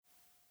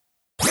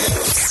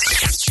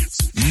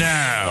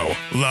now,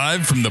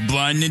 live from the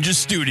Blind Ninja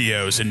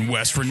Studios in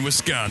Western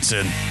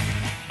Wisconsin,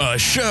 a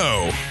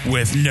show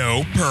with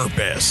no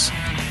purpose,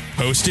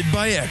 hosted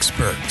by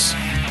experts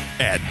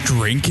at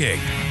drinking,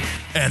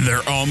 and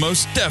they're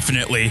almost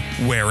definitely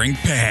wearing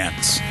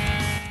pants.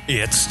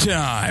 It's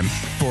time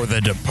for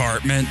the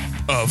Department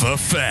of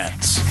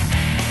Offense.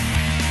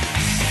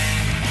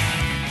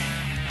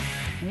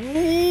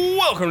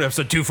 Welcome to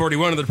episode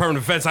 241 of the Department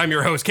of Defense. I'm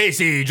your host,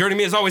 Casey. Joining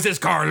me as always is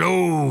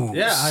Carlos.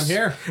 Yeah, I'm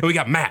here. And we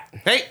got Matt.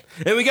 Hey.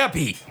 And we got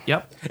Pete.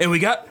 Yep. And we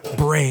got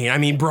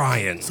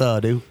Brian. So,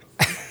 dude.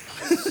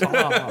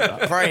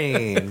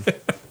 Brain.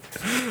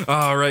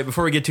 All right,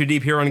 before we get too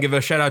deep here, I want to give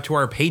a shout out to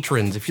our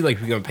patrons. If you'd like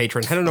to become a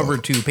patron, head on over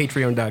to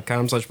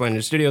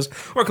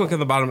patreon.com/BlindNinjaStudios or click on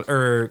the bottom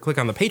or click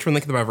on the patron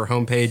link at the bottom of our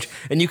homepage,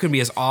 and you can be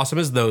as awesome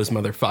as those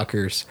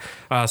motherfuckers.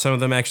 Some of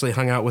them actually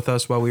hung out with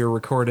us while we were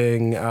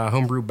recording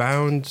Homebrew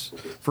Bound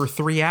for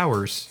 3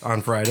 hours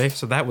on Friday,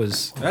 so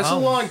that's a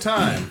long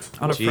time.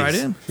 On a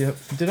Friday? Yep.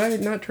 Did I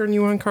not turn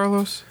you on,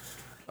 Carlos?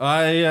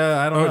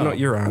 I don't know. Oh, no,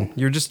 you're on.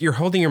 You're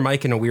holding your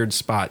mic in a weird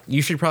spot.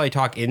 You should probably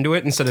talk into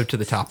it instead of to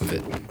the top of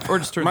it. Or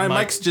just turn My the mic.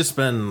 mic's just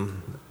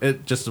been.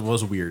 It just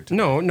was weird.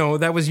 No,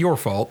 that was your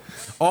fault.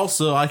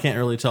 Also, I can't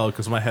really tell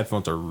because my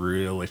headphones are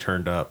really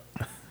turned up.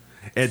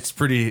 It's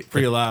pretty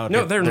loud.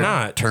 No, they're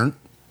not. Turn.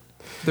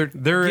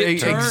 They're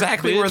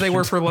exactly where they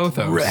were for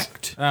Lothos.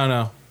 Wrecked. I don't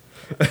know.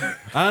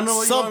 I don't know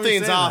what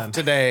Something's off then.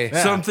 today.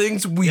 Yeah.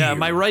 Something's weird. Yeah,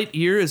 my right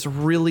ear is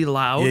really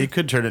loud. Yeah, you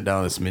could turn it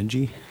down a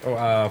smidgy.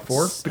 4?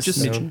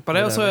 But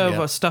I also have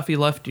a stuffy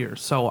left ear,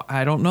 so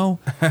I don't know.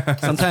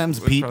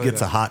 Sometimes Pete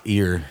gets a hot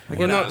ear.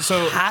 Well, no,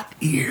 so Hot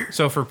ear.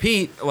 So for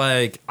Pete,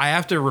 like I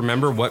have to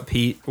remember what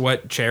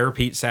chair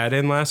Pete sat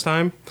in last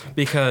time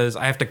because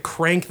I have to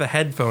crank the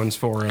headphones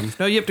for him.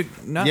 No, you have to.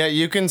 No. Yeah,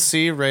 you can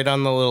see right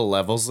on the little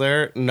levels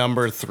there.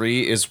 Number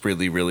 3 is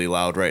really, really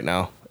loud right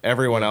now.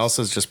 Everyone else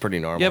is just pretty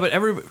normal. Yeah,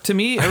 but to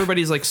me,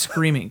 everybody's like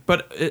screaming.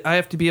 But I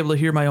have to be able to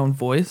hear my own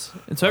voice.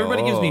 And so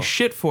everybody gives me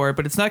shit for it,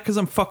 but it's not because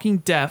I'm fucking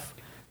deaf.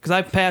 Because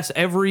I've passed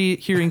every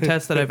hearing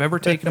test that I've ever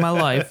taken in my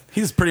life.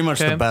 He's pretty much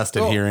Okay. the best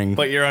at hearing.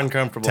 But you're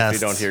uncomfortable Tests.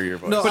 if you don't hear your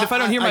voice. No, But if I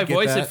don't hear my get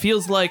voice, that. it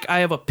feels like I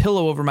have a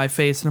pillow over my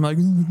face, and I'm like,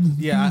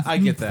 Yeah, I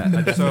get that.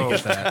 I definitely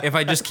get that. If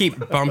I just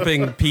keep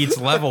bumping Pete's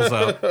levels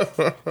up,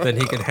 then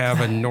he could have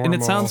a normal. and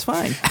it sounds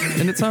fine,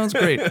 and it sounds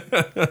great.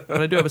 But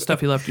I do have a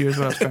stuffy left ear, is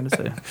what I was trying to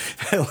say.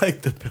 I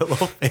like the pillow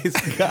face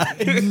guy.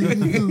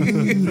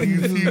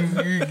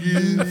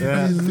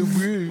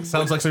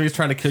 Sounds like somebody's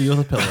trying to kill you with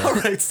a pillow. All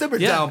right, simmer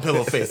Yeah. down,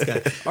 pillow face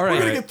guy. All right. We're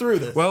going to get through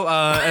this. Well,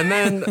 and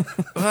then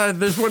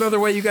there's one other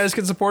way you guys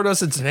can support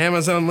us. It's an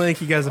Amazon link.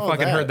 You guys have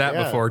fucking heard that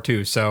before,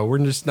 too. So we're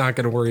just not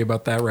going to worry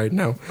about that right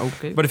now.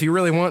 Okay. But if you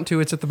really want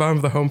to, it's at the bottom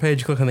of the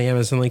homepage. Click on the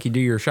Amazon link. You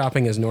do your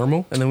shopping as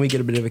normal, and then we get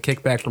a bit of a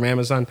kickback from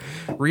Amazon.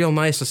 Real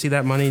nice to see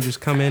that money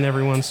just come in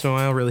every once in a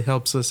while. Really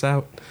helps us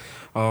out.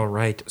 All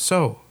right.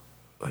 So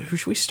who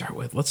should we start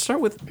with? Let's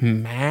start with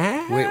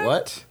Matt. Wait,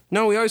 what?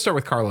 No, we always start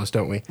with Carlos,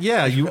 don't we?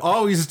 Yeah, you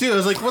always do. I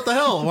was like, what the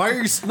hell? Why are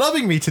you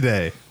snubbing me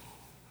today?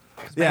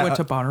 I went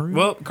to Bonnaroo.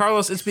 Well,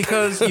 Carlos, it's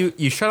because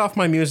you shut off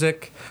my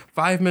music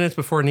 5 minutes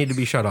before it needed to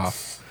be shut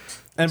off.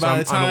 And So by I'm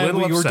the time a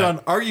little we were upset. done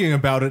arguing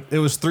about it, it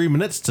was 3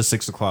 minutes to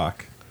 6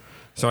 o'clock.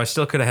 So I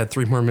still could have had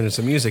 3 more minutes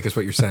of music, is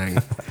what you're saying.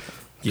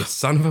 You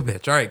son of a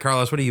bitch. All right,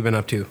 Carlos, what have you been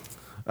up to?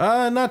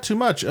 Not too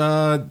much.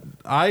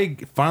 I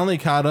finally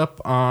caught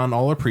up on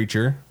All a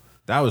Preacher.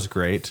 That was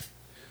great.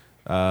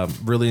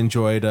 Really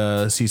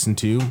enjoyed season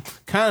 2.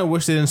 Kind of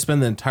wish they didn't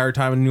spend the entire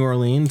time in New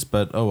Orleans,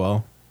 but oh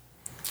well.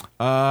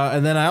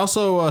 And then I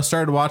also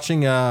started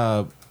watching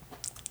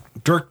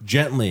Dirk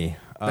Gently.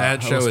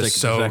 That show is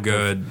so Detective.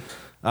 good.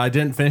 I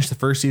didn't finish the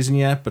first season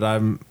yet, but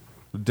I'm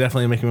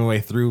definitely making my way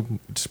through.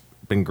 It's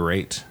been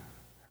great.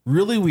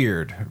 Really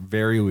weird.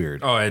 Very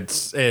weird. Oh,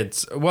 it's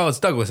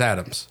Douglas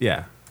Adams.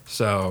 Yeah.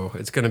 So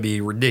it's going to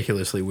be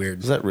ridiculously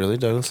weird. Is that really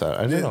Douglas?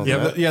 I didn't know Yeah,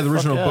 that. the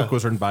original Fuck yeah. book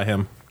was written by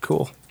him.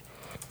 Cool.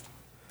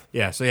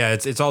 Yeah, so yeah,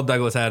 it's all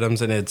Douglas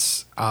Adams, and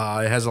it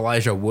has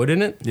Elijah Wood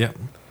in it, Yeah.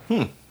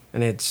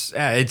 and it's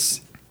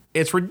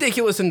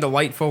ridiculous and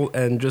delightful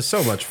and just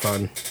so much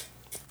fun.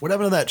 What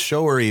happened to that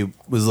show where he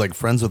was like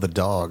friends with a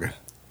dog?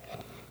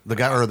 The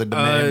guy or the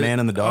man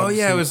and the dog? Oh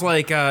yeah, it was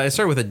like it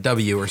started with a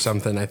W or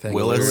something. I think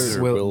Willis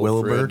or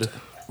Wilbert.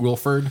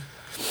 Wilford.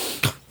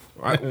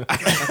 Can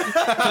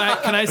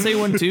I say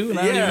one too? And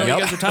I don't even know what you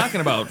guys are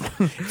talking about.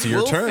 It's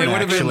your turn, It would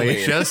have been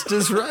actually. just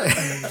as right.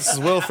 This is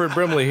Wilford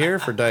Brimley here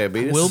for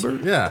diabetes. Wilbur?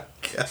 Yeah.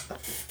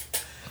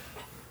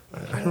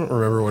 I don't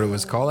remember what it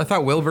was called. I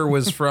thought Wilbur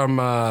was from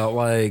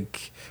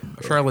like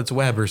Charlotte's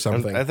Web or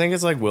something. I think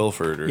it's like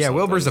Wilford or Yeah, something.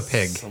 Wilbur's a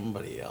pig.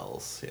 Somebody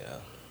else, yeah.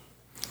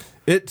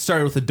 It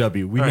started with a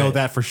W. We All know right.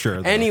 that for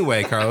sure. though.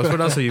 Anyway, Carlos,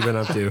 what else have you been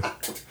up to?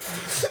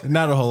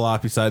 Not a whole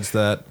lot besides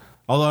that.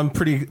 Although I'm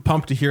pretty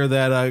pumped to hear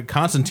that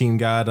Constantine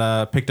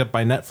got picked up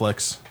by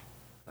Netflix.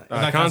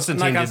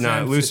 Constantine did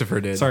not. Lucifer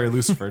did. Sorry,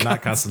 Lucifer,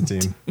 not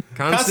Constantine.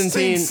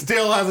 Constantine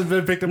still hasn't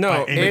been picked up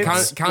No, by any.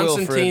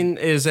 Constantine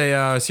is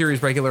a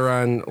series regular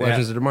on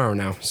Legends of Tomorrow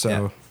now. So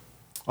Yeah.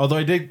 Although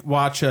I did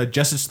watch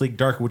Justice League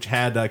Dark, which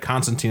had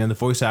Constantine, and the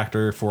voice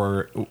actor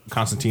for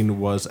Constantine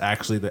was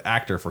actually the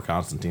actor for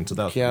Constantine. So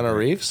that was Keanu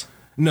Reeves?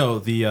 No,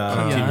 the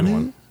TV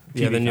one.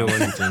 Yeah, the new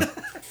one.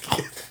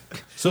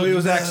 So he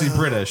was actually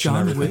British and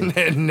everything.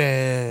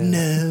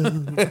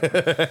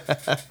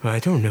 I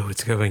don't know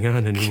what's going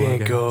on anymore. Can't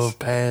guys. go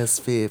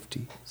past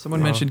 50.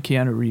 Someone mentioned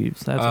Keanu Reeves.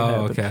 That's what Oh,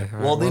 happened. okay. All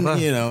right, Well, then, that-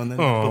 and then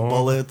the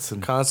bullets.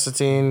 And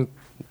Constantine.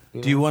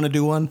 do you want to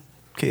do one,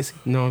 Casey?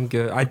 No, I'm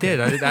good. I did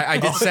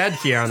sad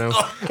Keanu.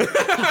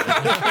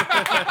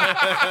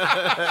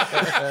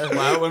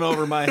 Well, that went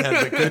over my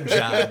head, but good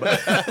job.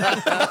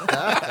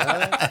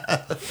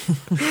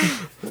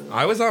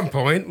 I was on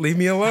point. Leave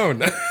me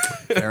alone.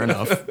 Fair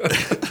enough.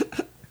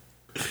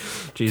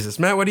 Jesus,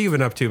 Matt, what have you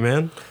been up to,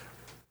 man?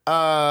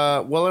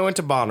 Well, I went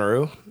to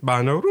Bonnaroo,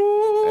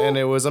 Bonnaroo. and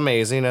it was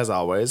amazing as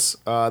always.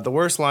 The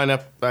worst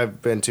lineup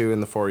I've been to in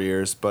the 4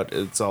 years, but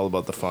it's all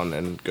about the fun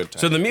and good time.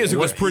 So the music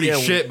was pretty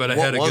shit, but I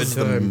had a good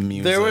time.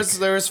 There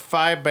was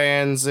 5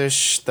 bands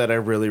ish that I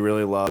really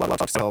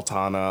loved: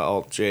 Sultana,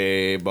 Alt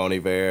J, Bon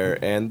Iver,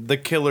 and The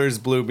Killers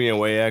blew me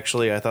away.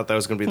 Actually, I thought that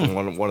was going to be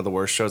one of the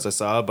worst shows I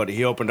saw, but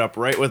he opened up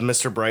right with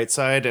Mr.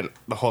 Brightside, and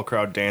the whole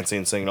crowd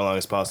dancing, singing along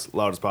as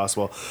loud as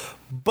possible.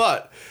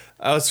 But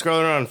I was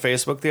scrolling around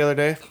Facebook the other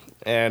day,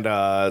 and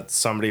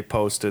somebody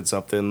posted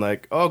something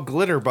like, "Oh,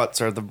 glitter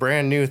butts are the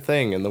brand new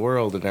thing in the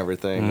world and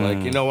everything." Like,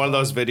 one of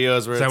those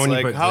videos where that it's when you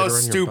like, put how glitter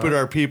on your stupid butt?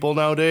 are people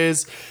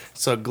nowadays?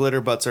 So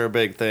glitter butts are a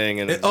big thing,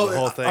 and the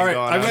whole thing all right,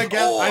 going I'm on. gonna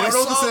guess. I don't know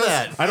what this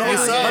is. I don't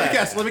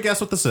know. Let me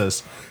guess what this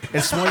is.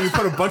 It's when you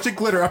put a bunch of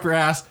glitter up your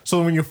ass,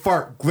 so when you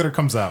fart, glitter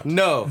comes out.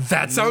 No,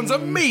 That sounds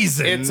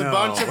amazing. it's a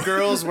bunch of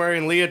girls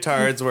wearing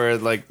leotards where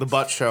like the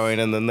butt showing,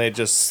 and then they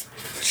just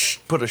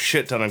put a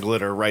shit ton of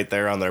glitter right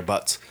there on their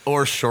butts.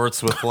 Or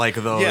shorts with like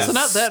those. Yeah. So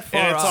not that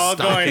far And it's all off.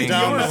 going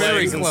down the very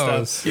legs and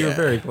close. stuff. You were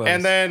very close.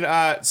 And then,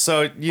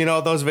 so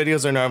those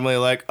videos are normally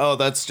like, oh,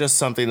 that's just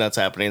something that's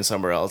happening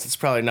somewhere else. It's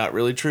probably not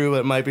really true,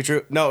 but it might be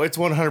true. No, it's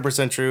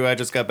 100% true. I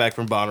just got back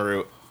from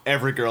Bonnaroo.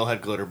 Every girl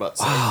had glitter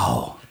butts.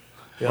 Wow.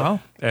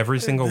 Wow. every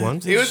single one.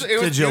 It was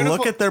Did you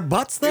look at their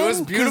butts then? It was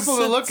beautiful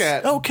 'Cause to look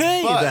it's- at.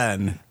 Okay, But-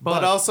 then.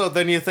 But also,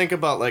 then you think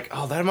about like,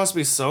 oh, that must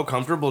be so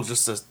comfortable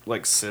just to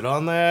like sit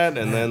on that,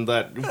 and then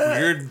that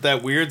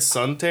weird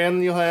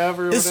suntan you'll have,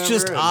 or It's whatever.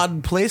 just and-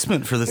 odd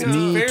placement for this It's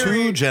Me very-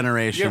 Too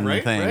generation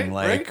right, thing.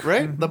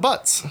 right, the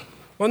butts.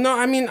 Well, no,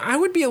 I mean, I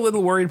would be a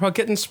little worried about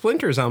getting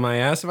splinters on my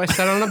ass if I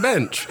sat on a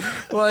bench.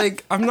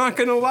 Like, I'm not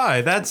gonna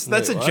lie, that's a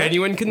what?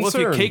 genuine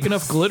concern. Well, if you cake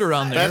enough glitter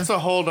on there, That's a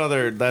whole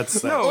other.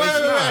 That's No, Wait, it's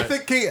wait,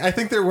 wait, not. I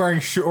think they're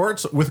wearing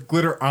shorts with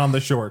glitter on the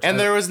shorts. and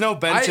there was no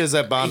benches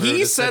at Bonnaroo. He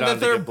to said sit on that to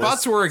their get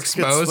butts were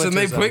exposed and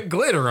they put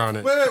glitter on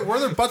it. Wait, were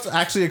their butts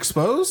actually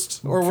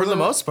exposed, or were for the they-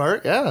 most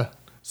part, yeah.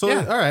 So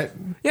Yeah. all right,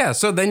 Yeah,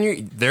 so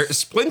then their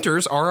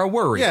splinters are a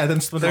worry. yeah. Then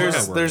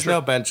splinters. There's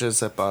no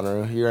benches at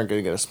Bonnaroo. You aren't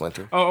gonna get a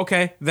splinter. Oh,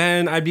 okay.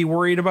 Then I'd be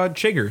worried about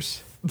chiggers.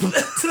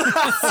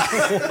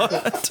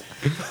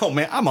 Oh,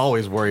 man, I'm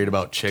always worried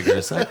about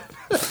chiggers. I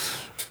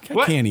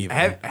What? can't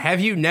even.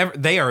 Have you never?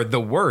 They are the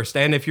worst.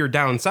 And if you're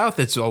down south,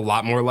 it's a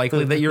lot more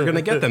likely that you're going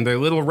to get them. They're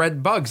little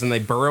red bugs, and they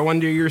burrow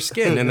under your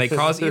skin, and they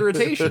cause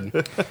irritation.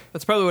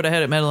 that's probably what I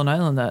had at Madeline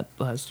Island that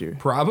last year.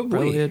 Probably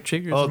Probably. had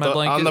chiggers Oh, in my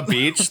blanket. on the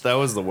beach, that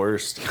was the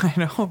worst. I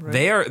know, right?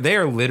 They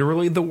are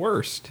literally the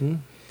worst.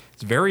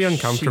 It's very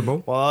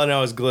uncomfortable. Well, all I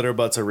know is glitter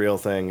butts a real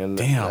thing. And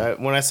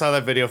Damn. when I saw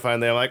that video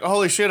finally, I'm like,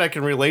 holy shit, I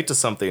can relate to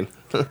something.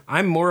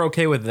 I'm more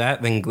okay with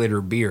that than glitter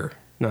beer.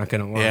 Not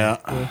gonna lie.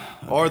 Yeah.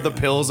 Or the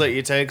pills that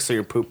you take so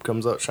your poop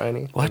comes out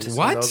shiny. What? Have you seen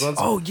What? those ones?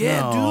 Oh yeah,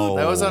 No.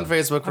 That was on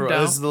Facebook. I'm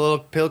down. This is the little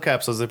pill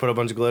capsules. They put a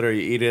bunch of glitter.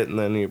 You eat it, and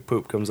then your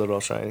poop comes out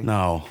all shiny.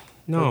 No. dude.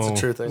 No, That's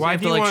a true thing. Why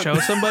have do to you like want? show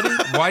somebody?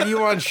 Why do you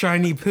want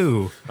shiny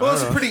poo? Well,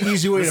 it's a pretty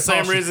easy way The to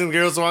same polish. reason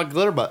girls want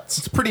glitter butts.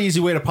 It's a pretty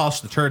easy way to polish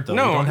the turd, though.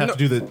 No, you don't have no.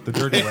 to do the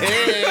dirty way.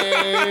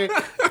 Hey.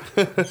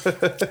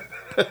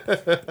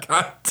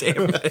 God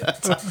damn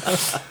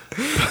it!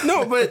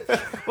 No, but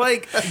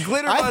like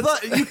glitter I butts.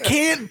 thought you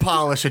can't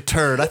polish a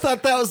turd. I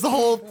thought that was the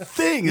whole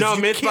thing. is No,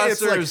 you can't-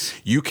 it's like,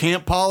 Mythbusters- you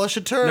can't polish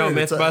a turd. No,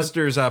 It's a-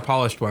 MythBusters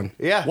polished one.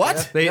 Yeah.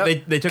 What? Yeah.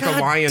 They took God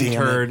a lion damn it.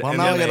 turd. Well, and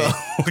now I then gotta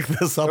look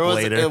this up Or was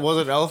later. it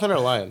an elephant or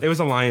a lion? it was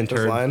a lion was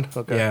turd. lion?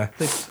 Okay. Yeah,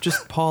 They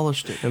just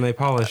polished it. and they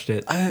polished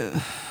it.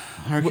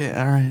 Okay,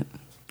 all right.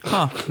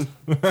 Huh.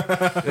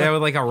 Yeah,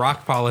 with like a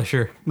rock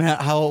polisher.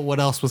 Matt, what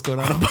else was going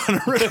on?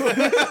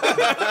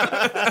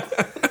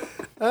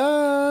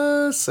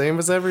 Same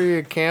as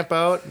every camp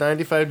out,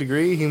 95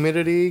 degree,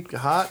 humidity,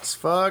 hot as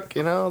fuck,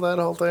 that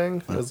whole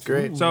thing. It was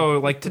great. So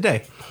like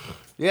today.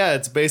 Yeah,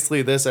 it's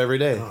basically this every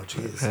day.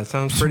 That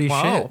sounds pretty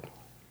Wow. shit.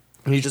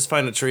 You just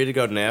find a tree to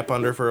go nap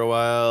under for a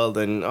while,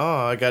 then,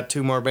 I got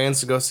 2 more bands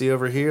to go see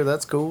over here.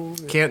 That's cool.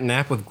 Can't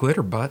nap with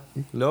glitter butt.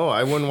 No,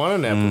 I wouldn't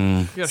want to nap.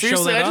 You gotta show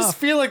Seriously, that I just off.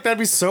 feel like that'd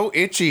be so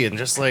itchy and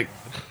just like,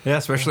 Yeah,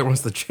 especially once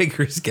the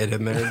chiggers get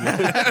in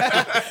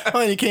there.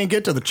 Well, you can't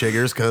get to the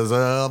chiggers because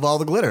of all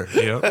the glitter.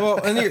 Yeah. Well,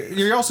 and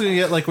you're also gonna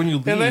get, like, when you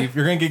leave, then-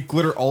 you're gonna get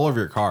glitter all over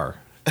your car.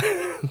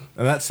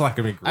 And that's not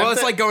gonna be great. Well,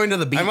 it's like going to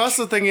the beach. I'm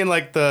also thinking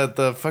like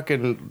the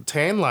fucking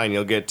tan line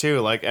you'll get too.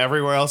 Like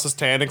everywhere else is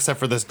tan except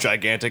for this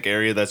gigantic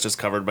area that's just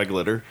covered by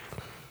glitter.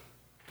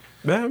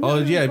 Oh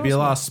yeah, it'd be a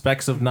lot of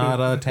specks of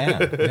not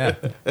tan. Yeah.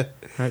 All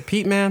right,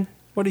 Pete, man,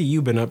 what have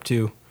you been up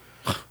to?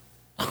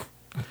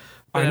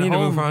 I Been need at to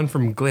move home. on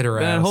from glitter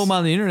Been ass. at home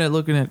on the internet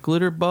looking at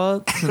glitter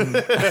butts. And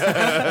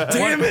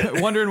Damn it!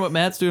 Wondering what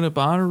Matt's doing at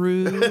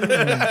Bonnaroo.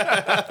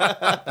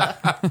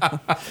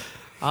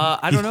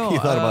 I don't know. He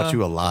thought about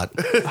you a lot.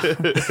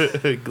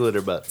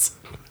 Glitter butts.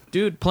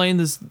 Dude, playing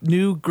this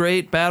new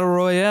great battle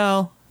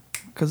royale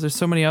because there's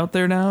so many out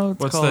there now. It's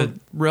What's called the-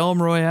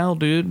 Realm Royale,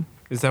 dude.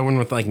 Is that one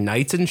with like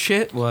knights and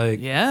shit? Like,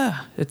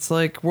 Yeah, it's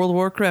like World of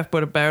Warcraft,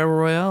 but a battle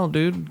royale,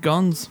 dude.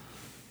 Guns.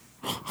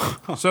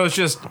 so it's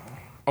just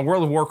a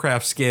World of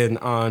Warcraft skin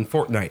on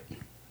Fortnite.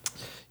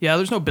 Yeah,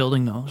 there's no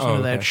building though. There's none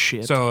of that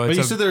shit. So But it's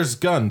you a- said there's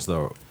guns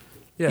though.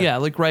 yeah,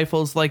 like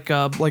rifles, like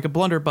a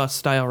blunderbuss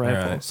style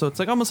rifle. Right. So it's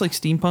like almost like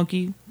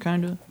steampunky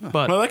kind of,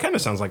 but well, that kind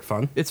of sounds like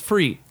fun. it's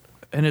free,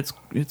 and it's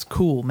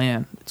cool,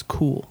 man. It's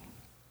cool.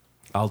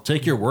 I'll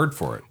take your word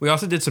for it. We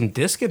also did some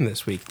discing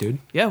this week, dude.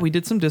 Yeah, we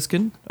did some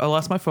discing. I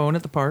lost my phone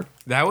at the park.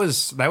 That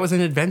was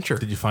an adventure.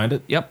 Did you find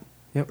it? Yep.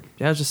 Yep.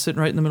 Yeah, I was just sitting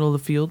right in the middle of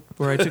the field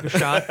where I took a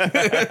shot, where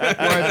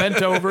I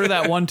bent over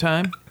that one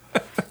time.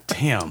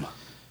 Damn.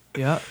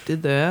 Yeah,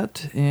 did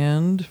that,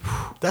 and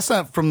That's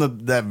not from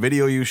that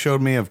video you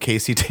showed me of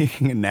Casey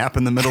taking a nap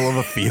in the middle of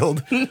a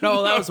field.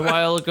 no, that was a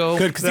while ago.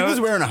 Good, because he was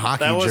wearing a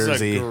hockey That was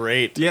jersey. a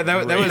great. Yeah,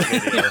 that great was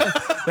video.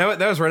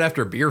 that was right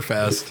after Beer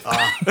Fest.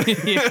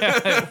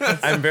 Yeah,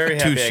 I'm very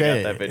happy I Touche.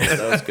 got that video.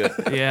 That was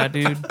good. yeah,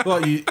 dude.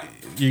 Well,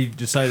 you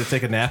decided to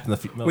take a nap in the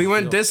middle We of the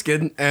went field.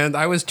 discing, and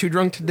I was too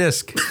drunk to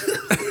disc.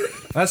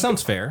 That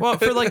sounds fair. Well,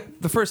 for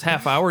like the first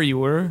half hour you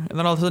were, and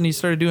then all of a sudden you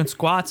started doing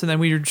squats, and then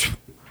we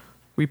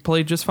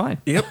played just fine.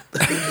 Yep.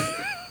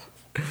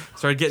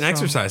 Started getting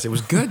exercise. It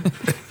was good.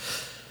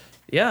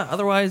 Yeah.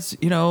 Otherwise,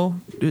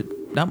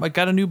 I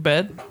got a new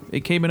bed.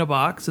 It came in a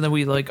box, and then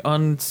we like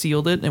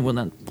unsealed it, and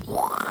then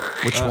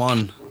Which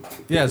one?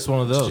 yeah, it's one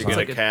of those. You get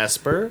huh? a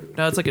Casper.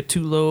 now it's like a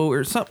too low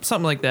or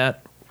something like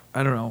that.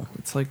 I don't know.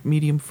 It's like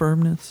medium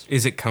firmness.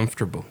 Is it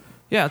comfortable?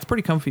 Yeah, it's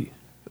pretty comfy.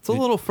 It's a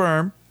little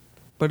firm,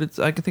 but it's.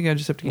 I think I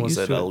just have to get Was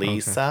used it to it.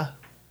 Elisa?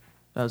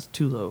 That was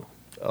too low.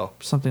 Oh,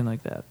 Something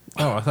like that.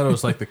 Oh, I thought it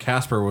was like the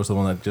Casper was the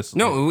one that just.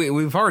 No,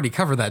 we've already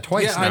covered that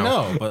twice. Yeah, I now.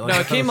 know, but No,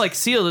 it came like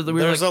sealed. We were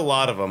there's like, a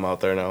lot of them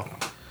out there now.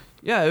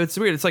 yeah, it's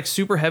weird. It's like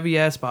super heavy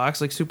ass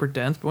box, like super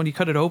dense. But when you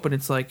cut it open,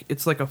 it's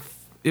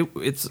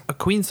a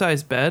queen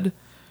size bed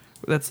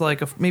that's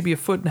like maybe a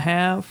foot and a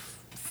half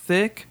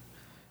thick,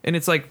 and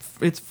it's like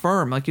it's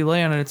firm. Like you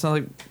lay on it, it's not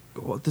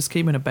like this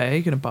came in a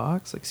bag in a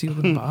box, like sealed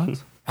in a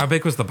box. How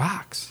big was the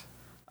box?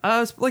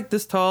 It's like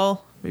this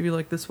tall, maybe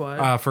like this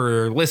wide.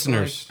 For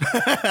listeners,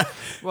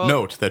 Well,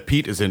 Note that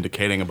Pete is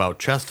indicating about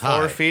chest 4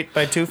 high. feet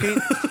by 2 feet.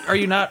 are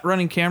you not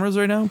running cameras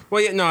right now?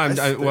 well,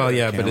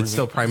 yeah, no, but it's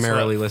still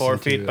primarily So, 4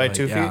 listening feet to, by like,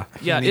 2 yeah.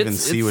 feet? Yeah, Can't even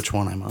see which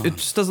one I'm on. It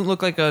just doesn't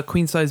look like a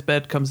queen size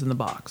bed comes in the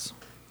box.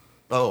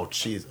 Oh,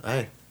 jeez.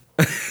 God,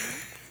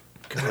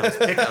 I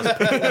was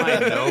picking my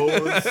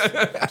nose.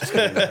 Just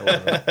kidding,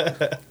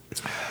 whatever.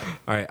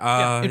 All right.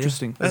 Yeah,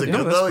 interesting. Is it No,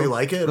 good that's though? cool. You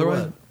like it? Or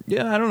Otherwise- what?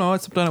 yeah, I don't know. I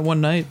slept on it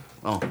one night.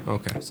 Oh,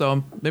 Okay.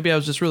 So maybe I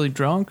was just really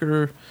drunk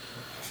or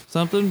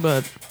something,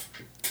 but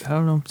I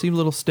don't know. Seemed a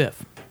little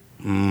stiff.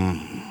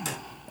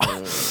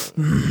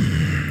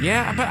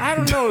 Yeah, but I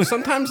don't know.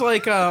 Sometimes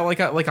like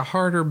a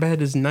harder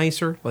bed is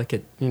nicer. Like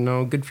it,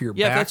 good for your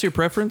Yeah, back. if that's your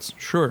preference,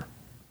 sure.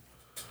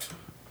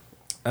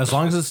 As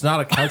long as it's not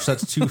a couch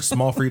that's too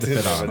small for you to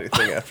fit on.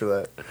 Anything after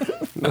that?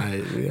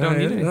 Don't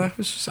need it. I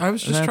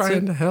was just That's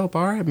trying it. to help.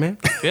 All right, man.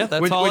 Yeah,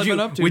 that's all I've been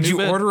up to. Would new you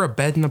bed. order a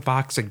bed in a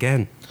box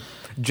again,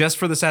 just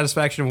for the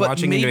satisfaction of but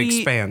watching maybe you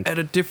expand? at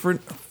a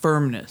different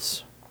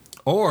firmness?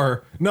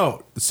 Or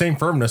no, the same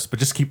firmness, but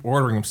just keep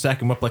ordering them, stack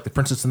them up like the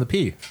Princess and the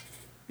Pea.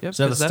 Yep,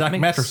 Instead of 'cause that stacked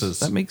makes- mattresses.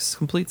 That makes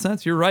complete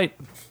sense. You're right.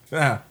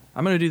 Yeah.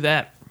 I'm gonna do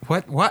that.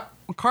 What?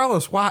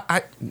 Carlos? Why?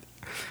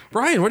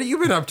 Brian, what have you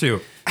been up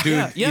to? dude,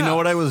 Yeah. you know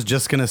what I was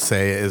just gonna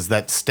say is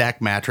that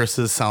stack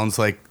mattresses sounds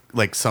like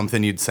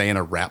something you'd say in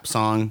a rap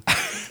song.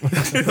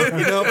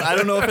 I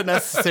don't know if it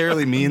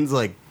necessarily means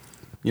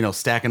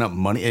stacking up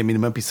money. I mean, it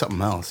might be something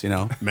else.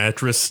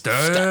 Mattress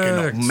Stacking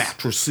up stacks.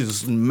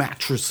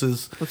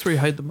 mattresses. That's where you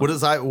hide the money.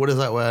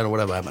 What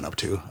have I been up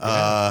to?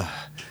 I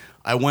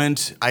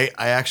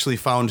actually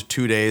found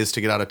 2 days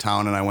to get out of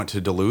town, and I went to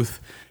Duluth,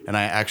 and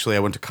I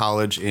went to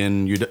college at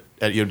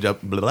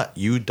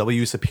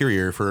UW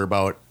Superior for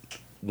about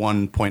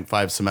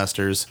 1.5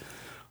 semesters,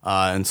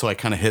 and so I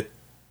kind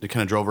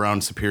of drove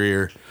around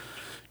Superior,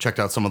 checked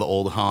out some of the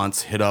old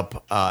haunts, hit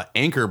up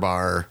Anchor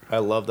Bar, I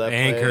love that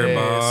Anchor place.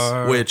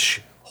 bar.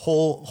 which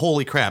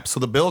holy crap! So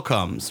the bill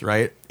comes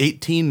right,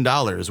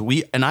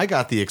 $18. And I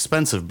got the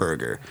expensive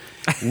burger.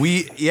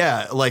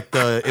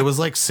 It was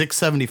like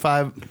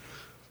 $6.75.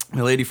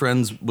 My lady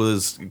friend's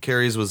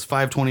Carrie's was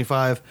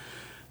 $5.25,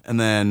 and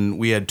then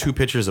we had 2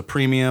 pitchers of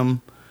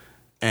premium,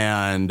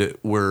 and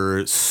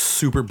we're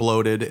super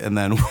bloated. And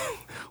then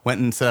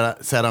went and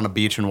sat on a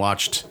beach and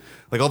watched,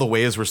 like, all the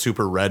waves were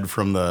super red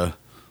from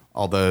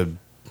all the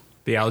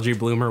algae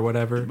bloom or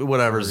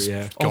whatever's Or,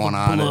 yeah. going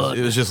on.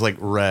 It was just like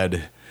red.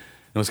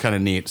 It was kind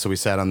of neat. So we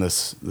sat on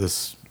this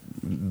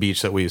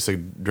beach that we used to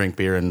drink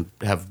beer and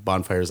have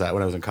bonfires at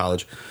when I was in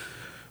college.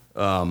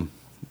 So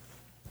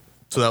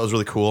that was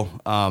really cool.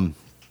 I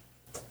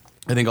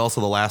think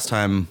also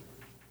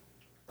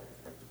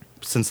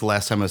since the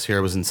last time I was here,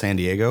 I was in San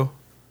Diego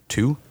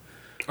too,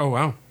 Oh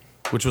wow.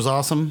 which was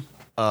awesome.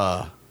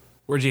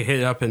 Where'd you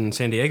hit up in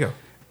San Diego?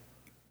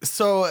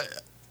 So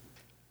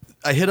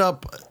I hit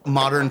up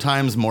Modern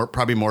Times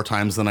probably more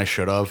times than I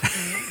should have.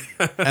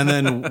 And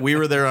then we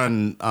were there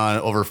on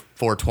over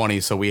 420,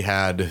 so we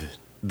had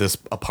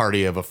a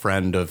party of a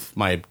friend of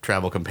my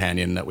travel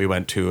companion that we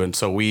went to, and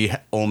so we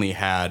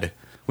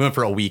went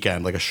for a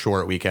weekend, like a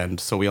short weekend,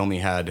 so we only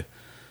had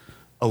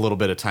a little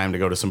bit of time to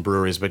go to some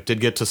breweries, but did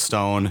get to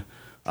Stone.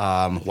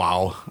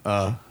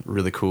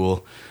 Really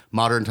cool.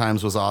 Modern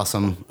Times was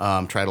awesome.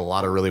 Tried a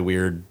lot of really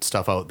weird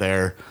stuff out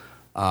there.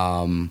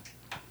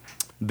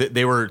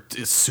 They were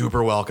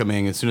super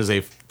welcoming as soon as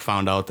they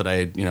found out that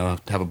I,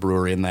 have a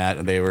brewery in that,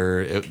 and they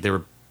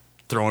were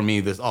throwing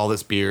me all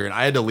this beer, and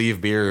I had to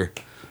leave beer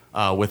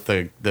with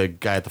the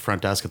guy at the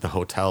front desk at the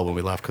hotel when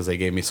we left because they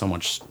gave me so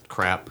much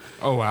crap.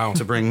 Oh wow.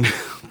 To bring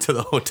to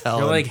the hotel.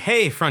 You're like,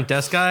 hey, front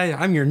desk guy,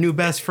 I'm your new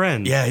best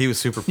friend. Yeah, he was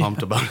super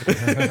pumped about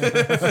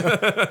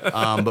it.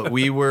 But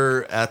we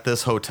were at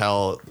this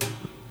hotel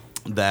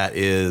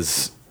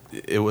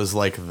it was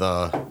like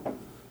the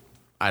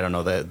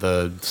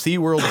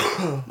SeaWorld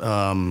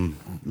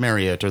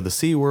Marriott or the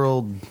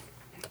SeaWorld.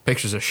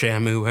 Pictures of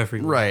Shamu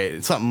everywhere.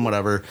 Right, something,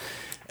 whatever.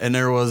 And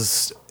there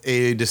was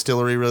a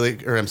dispensary really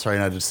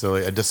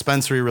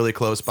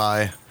close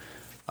by,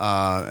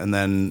 and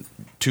then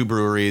 2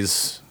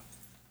 breweries,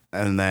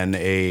 and then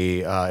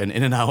an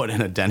In-N-Out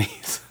and a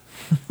Denny's.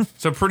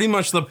 So pretty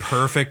much the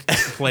perfect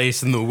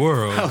place in the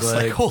world. I was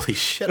like, holy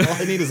shit, all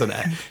I need is an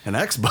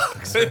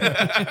Xbox.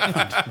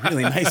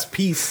 Really nice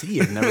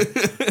PC and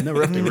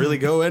never have to really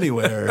go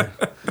anywhere.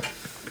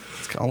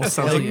 It's almost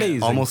sounds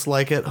amazing. Almost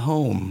like at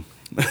home.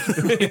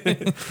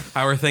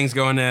 How are things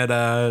going at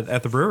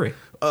the brewery?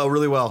 Oh,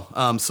 really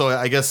well. So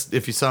I guess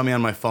if you saw me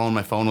on my phone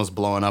was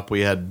blowing up.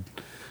 We have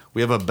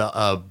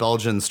a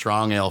Belgian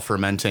strong ale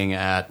fermenting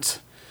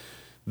at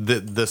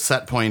the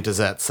set point is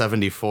at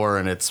 74,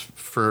 and it's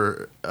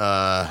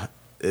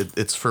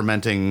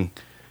fermenting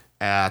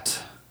at,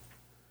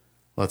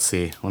 let's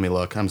see, let me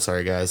look. I'm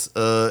sorry, guys.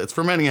 It's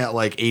fermenting at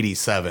like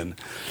 87.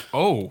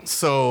 Oh,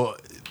 So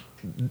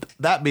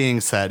that being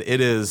said,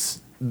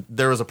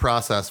 there was a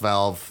process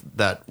valve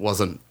that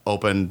wasn't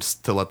opened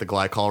to let the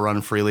glycol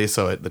run freely,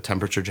 so the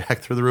temperature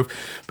jacked through the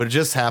roof. But it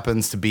just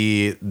happens to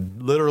be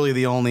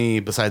literally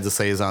besides the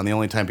Saison, the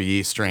only type of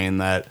yeast strain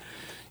that,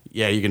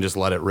 you can just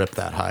let it rip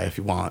that high if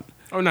you want.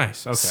 Oh,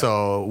 nice. Okay.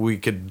 So we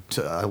could,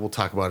 we'll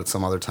talk about it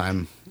some other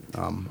time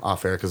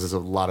off air because there's a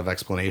lot of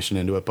explanation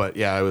into it. But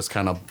yeah, I was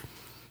kind of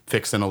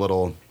putting a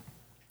little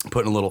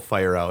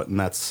fire out, and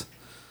that's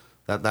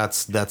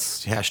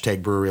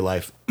hashtag brewery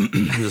life.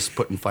 Just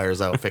putting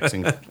fires out,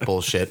 fixing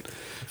bullshit,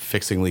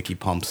 fixing leaky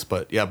pumps.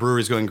 But yeah,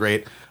 brewery's going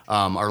great.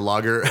 Our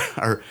lager,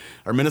 our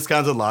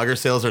Minnesconsin lager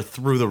sales are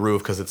through the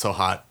roof because it's so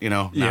hot,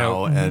 now.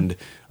 Mm-hmm. And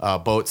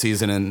boat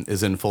season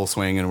is in full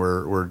swing, and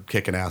we're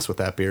kicking ass with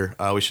that beer.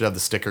 We should have the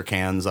sticker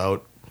cans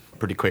out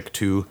pretty quick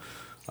too.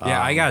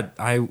 Yeah,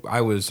 I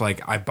was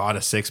like, I bought a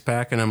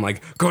 6-pack, and I'm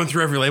like going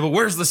through every label.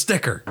 Where's the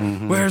sticker?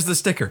 Mm-hmm. Where's the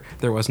sticker?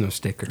 There was no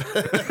sticker.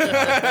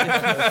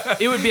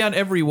 It would be on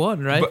every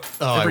one, right?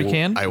 Every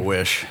can. I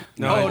wish.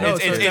 No,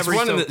 it's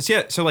one of the.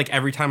 Yeah, so like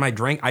every time I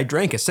drank a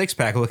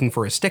 6-pack looking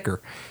for a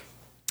sticker.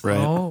 Right.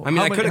 Oh, I mean,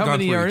 I could have how gone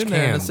many for are each in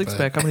there in a can,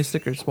 6-pack? How many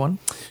stickers? One.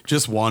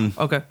 Just one.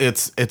 Okay.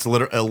 It's a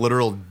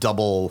literal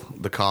double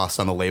the cost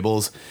on the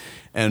labels,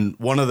 and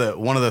one of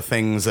the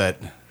things that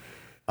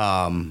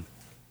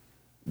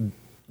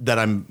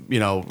that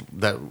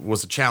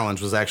was a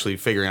challenge was actually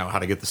figuring out how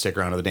to get the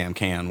sticker onto the damn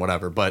can,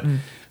 whatever. But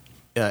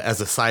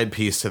as a side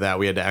piece to that,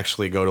 we had to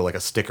actually go to like a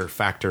sticker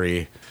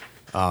factory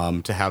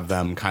to have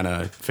them kind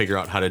of figure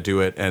out how to do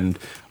it. And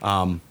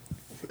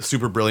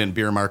super brilliant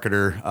beer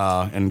marketer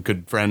and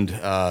good friend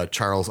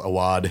Charles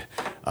Awad,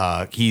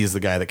 he's the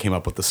guy that came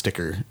up with the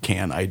sticker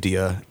can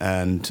idea,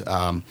 and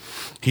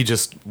he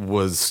just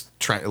was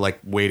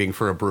waiting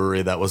for a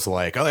brewery that was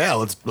like, oh yeah,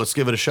 let's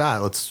give it a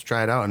shot, let's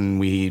try it out,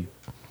 and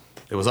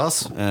it was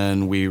us,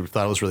 and we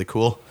thought it was really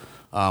cool.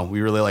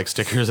 We really like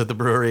stickers at the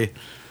brewery.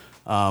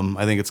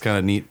 I think it's kind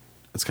of neat.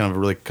 It's kind of a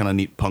really kind of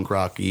neat punk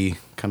rocky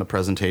kind of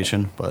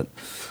presentation, but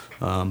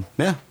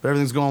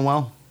everything's going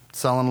well.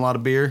 Selling a lot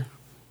of beer.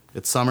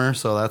 It's summer,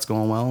 so that's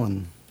going well,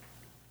 and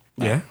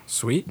Yeah,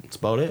 sweet. that's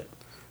about it.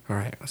 All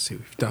right, let's see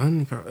what we've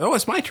done. Oh,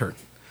 it's my turn.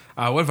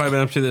 What have I been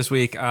up to this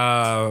week?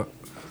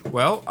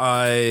 Well,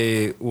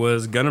 I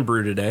was gonna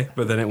brew today,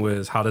 but then it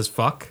was hot as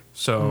fuck,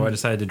 so I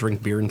decided to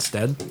drink beer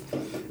instead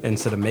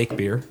of make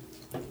beer,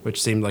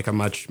 which seemed like a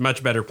much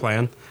better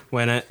plan.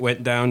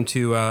 Went down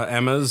to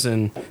Emma's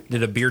and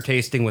did a beer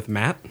tasting with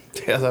Matt.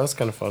 Yeah, that was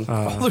kind of fun.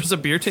 There's a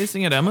beer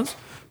tasting at Emma's.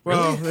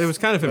 Well, it was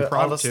kind of impromptu.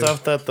 All the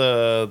stuff that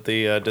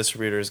the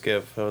distributors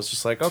give. I was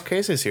just like, oh,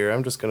 Casey's here.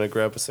 I'm just going to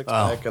grab a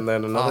 6-pack and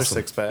then another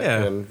awesome. 6-pack,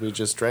 Yeah. and we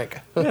just drank.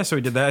 Yeah, so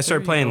we did that. I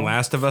started playing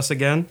Last of Us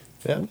again.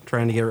 Yeah.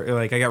 Trying to get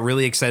I got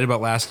really excited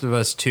about Last of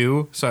Us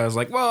 2, so I was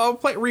like, well, I'll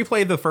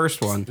replay the first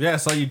one. Yeah, I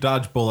saw you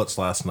dodge bullets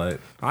last night.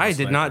 I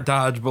did not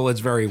dodge bullets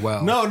very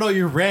well. No,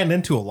 you ran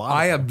into a lot.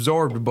 I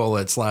absorbed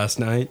bullets last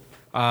night.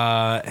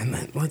 And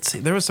then let's see,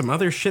 there was some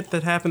other shit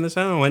that happened this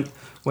time. I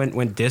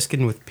went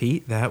discing with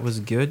Pete. That was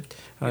good.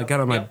 I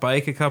got on my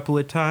bike a couple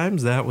of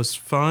times. That was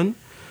fun.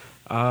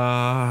 We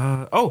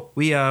got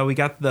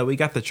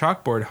the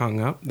chalkboard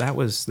hung up. That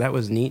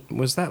was neat.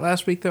 Was that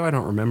last week though? I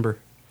don't remember.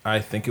 I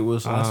think it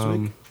was last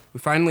week. We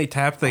finally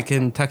tapped the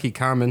Kentucky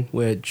Common,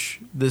 which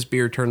this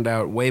beer turned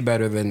out way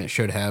better than it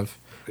should have.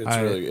 It's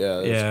really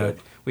good.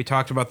 We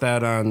talked about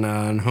that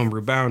on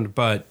Homebrew Bound,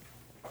 but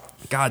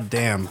god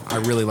damn, I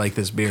really like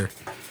this beer.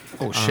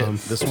 Oh shit!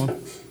 This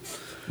one.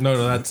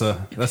 No, that's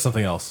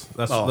something else.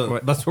 That's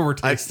what we're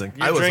tasting.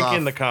 You're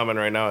drinking the common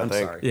right now, I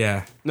think. Sorry.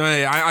 Yeah. No,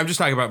 I'm just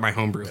talking about my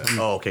homebrew.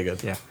 Oh, okay,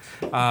 good. Yeah.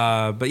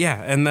 But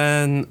yeah, and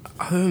then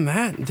other than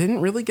that, didn't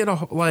really do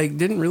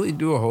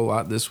a whole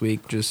lot this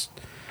week. Just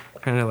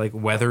kind of like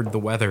weathered the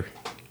weather.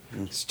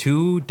 It's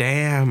too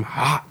damn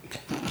hot.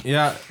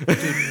 Yeah,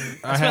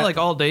 I spent like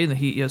all day in the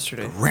heat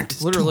yesterday. rent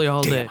is Literally too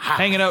all day. damn hot.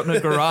 Hanging out in a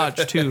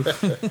garage, too.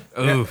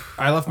 Oof.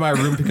 I left my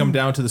room to come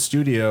down to the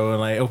studio,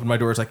 and I opened my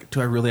door. It's like, do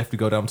I really have to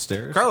go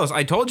downstairs? Carlos,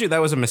 I told you that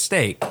was a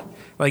mistake.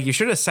 Like, you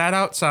should have sat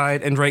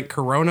outside and drank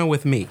Corona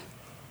with me.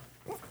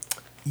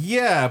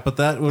 Yeah, but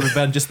that would have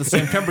been just the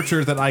same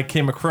temperature that I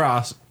came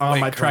across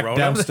on my trek Corona?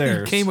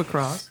 downstairs. Came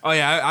across. Oh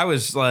yeah, I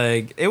was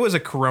like, it was a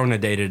Corona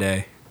day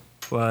today.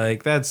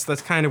 Like that's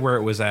kind of where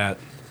it was at.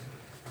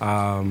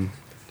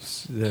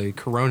 The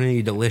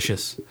Corona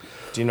delicious.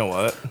 Do you know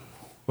what?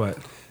 What?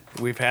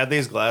 We've had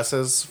these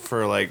glasses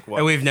for like,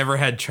 And we've never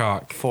had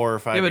chalk. 4 or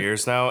 5 Yeah, but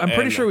years now. I'm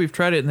pretty and- sure we've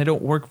tried it and they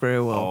don't work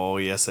very well. Oh,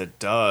 yes, it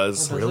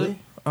does. Really?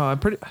 I'm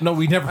pretty. No,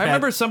 we never. I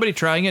remember somebody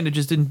trying it and it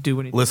just didn't do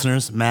anything.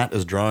 Listeners, Matt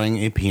is drawing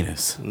a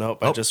penis.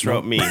 Nope, I just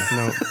wrote me.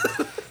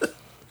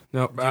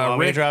 Nope. Want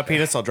me to draw a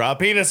penis? I'll draw a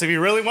penis if you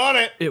really want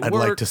it. It I'd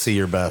worked. like to see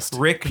your best.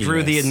 Rick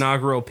drew the penis.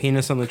 inaugural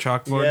penis on the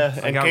chalkboard. Yeah,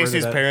 I and got rid of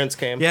Casey's that. parents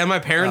came. Yeah, my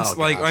parents Oh,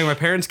 like gosh. my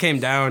parents came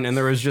down and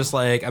there was just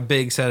like a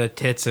big set of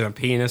tits and a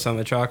penis on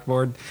the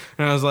chalkboard,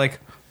 and I was like,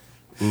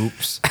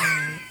 "Oops."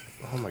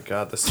 Oh my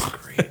god, this is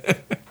great.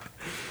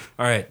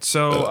 All right,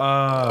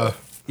 so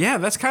yeah,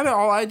 that's kind of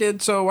all I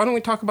did. So why don't we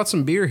talk about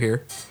some beer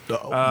here?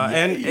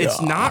 And it's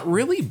not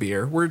really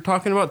beer. We're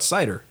talking about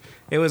cider.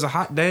 It was a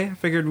hot day. I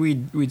figured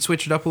we'd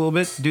switch it up a little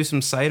bit, do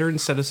some cider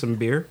instead of some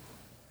beer.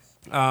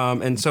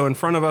 And so in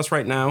front of us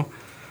right now,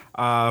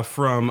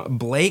 from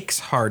Blake's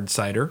Hard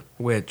Cider,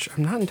 which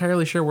I'm not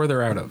entirely sure where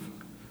they're out of.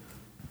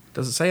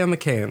 Does it say on the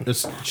can?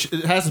 It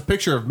has a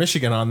picture of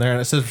Michigan on there,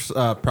 and it says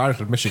product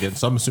of Michigan.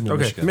 So I'm assuming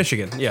Okay, Michigan.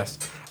 Michigan, yes.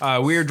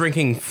 We are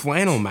drinking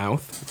Flannel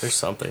Mouth. There's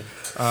something.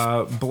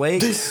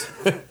 Blake's,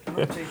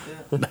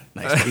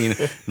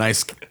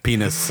 Nice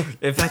penis.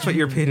 if that's what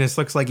your penis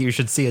looks like, you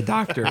should see a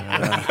doctor.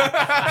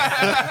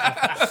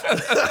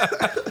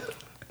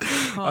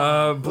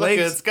 Look,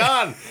 Blake's, it's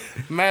gone.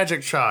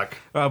 Magic chalk.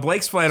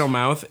 Blake's Flannel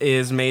Mouth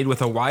is made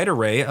with a wide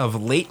array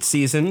of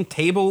late-season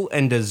table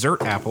and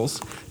dessert apples.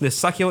 This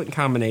succulent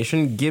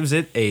combination gives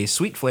it a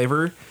sweet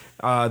flavor,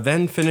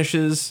 then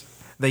finishes...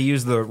 They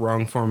use the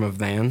wrong form of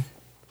than.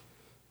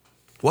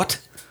 What?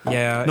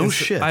 Yeah. No ins-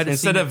 shit. I'd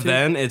Instead seen it of too.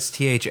 then, it's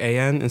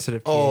THAN instead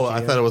of THAN. Oh, I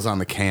thought it was on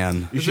the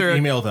can. You Is should there a-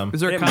 email them. Is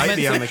there a It might comment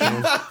be on the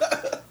section?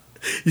 can.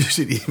 You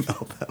should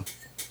email them.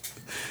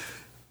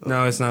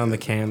 No, it's not on the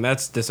can.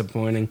 That's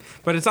disappointing.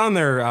 But it's on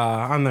their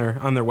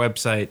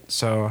website,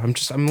 so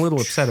I'm a little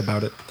upset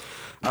about it.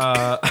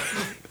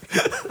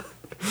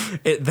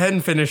 It then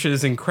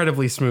finishes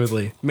incredibly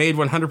smoothly. Made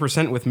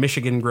 100% with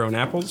Michigan-grown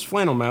apples,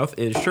 Flannel Mouth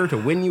is sure to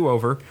win you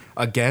over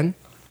again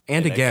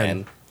and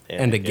again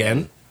and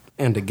again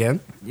and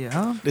again.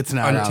 Yeah. It's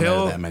not Until-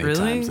 on there that many Really?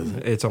 times, is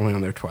it? It's only on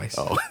there twice.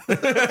 Oh.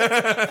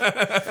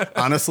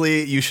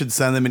 Honestly, you should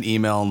send them an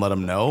email and let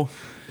them know.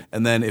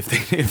 And then if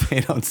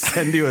they don't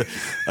send you a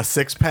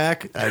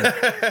 6-pack,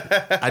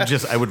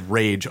 I would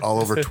rage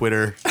all over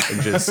Twitter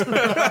and just You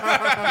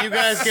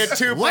guys get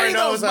 2.0s Lay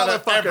those out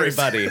of motherfuckers.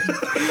 everybody.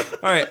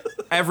 All right,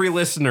 every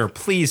listener,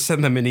 please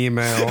send them an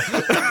email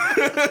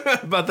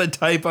about the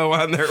typo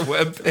on their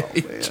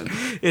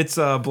webpage. It's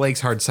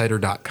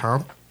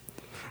blakeshardcider.com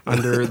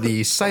under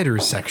the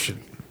ciders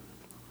section.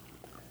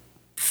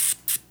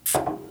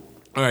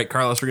 All right,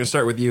 Carlos, we're going to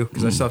start with you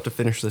because I still have to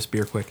finish this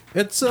beer quick.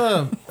 It's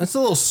a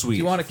little sweet. Do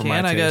you want a for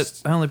my can?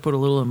 taste. I only put a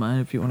little in mine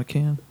if you want a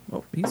can.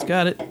 Oh, he's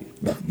got it.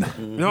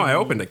 No, I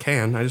opened a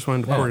can. I just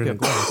wanted to pour it in a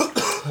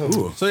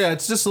glass. So yeah,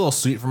 it's just a little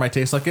sweet for my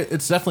taste. Like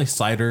it's definitely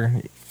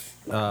cider.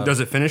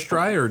 Does it finish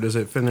dry or does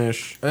it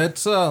finish?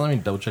 It's let me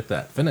double check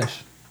that.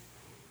 Finish.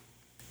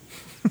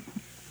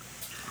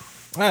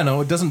 I don't know.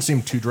 It doesn't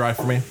seem too dry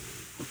for me.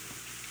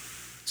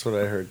 That's what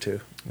I heard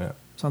too. Yeah.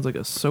 Sounds like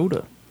a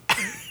soda.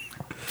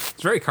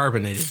 It's very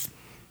carbonated.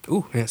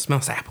 Ooh, and it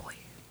smells appley.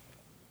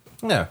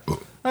 Yeah.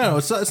 I don't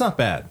know. It's not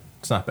bad.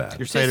 It's not bad.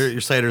 Your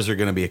ciders are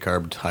going to be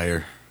carbed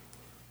higher,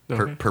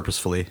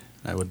 purposefully.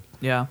 I would.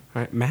 Yeah. All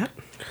right, Matt.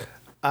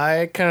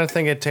 I kind of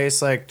think it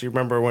tastes like. Do you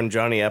remember when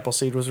Johnny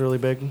Appleseed was really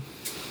big?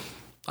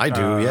 I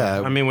do.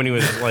 Yeah. I mean, when he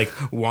was like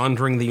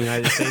wandering the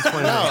United States.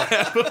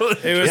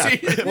 It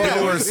was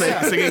People were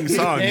singing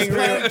songs.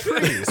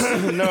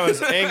 No,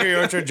 it's Angry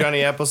Orchard,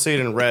 Johnny Appleseed,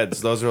 and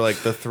Reds. Those are like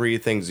the three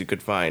things you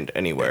could find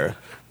anywhere.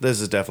 This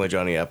is definitely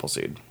Johnny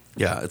Appleseed.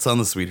 Yeah, it's on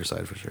the sweeter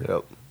side for sure.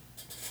 Yep.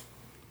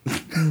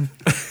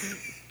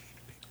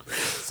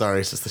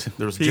 Sorry, it's just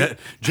there was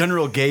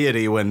general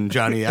gaiety when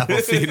Johnny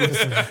Appleseed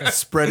was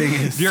spreading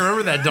his. Do you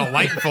remember that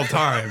delightful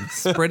time?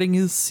 Spreading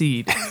his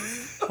seed.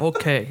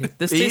 Okay.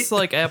 This tastes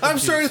like apple I'm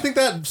juice. starting to think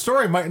that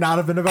story might not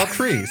have been about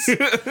trees.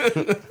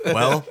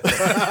 Well,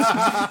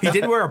 He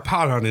did wear a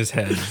pot on his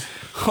head.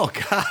 oh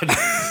God,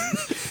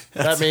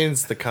 That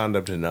means the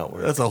condom did not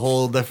work. that's a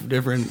whole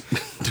different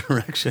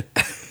direction.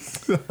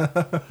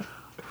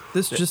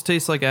 This just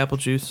tastes like apple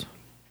juice.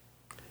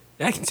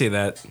 I can see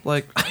that.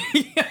 Like,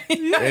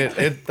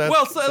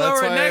 Well, so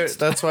all right, next.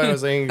 That's why I was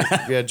saying,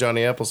 yeah,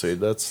 Johnny Appleseed.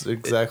 That's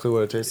exactly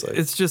what it tastes like.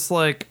 it's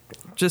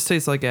just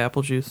tastes like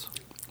apple juice.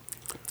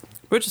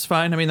 Which is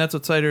fine. I mean, that's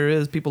what cider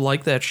is. People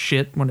like that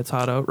shit when it's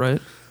hot out, right?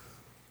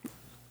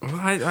 Well,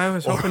 I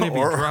was hoping it'd be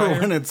Or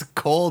drier. when it's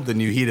cold and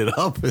you heat it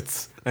up,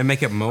 it's I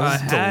make it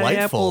most High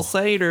delightful. apple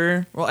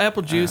cider. Well,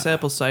 apple juice,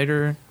 apple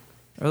cider.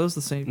 Are those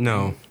the same?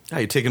 No. yeah,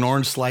 you take an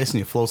orange slice and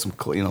you flow some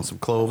some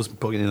cloves,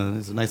 poke it in.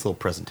 It's a nice little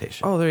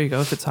presentation. Oh, there you go.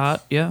 If it's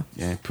hot, yeah.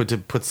 Yeah,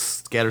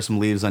 scatter some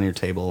leaves on your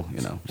table,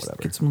 whatever.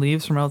 Get some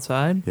leaves from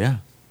outside. Yeah.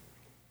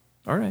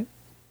 All right.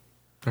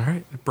 All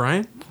right,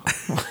 Brian.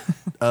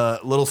 A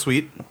little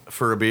sweet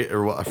for a beer,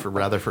 or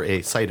for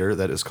a cider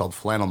that is called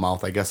Flannel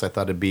Mouth. I guess I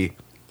thought it'd be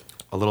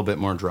a little bit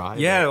more dry.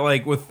 Yeah,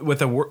 like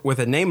with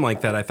a name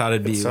like that, I thought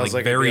it'd be Sounds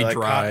like very it'd be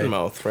like dry.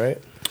 Cottonmouth,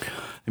 right?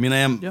 I mean,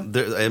 I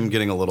Yeah. am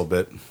getting a little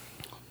bit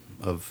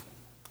of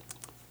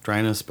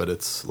dryness, but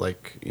it's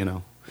like,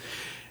 and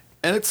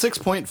it's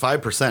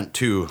 6.5%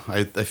 too.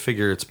 I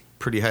figure it's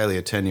pretty highly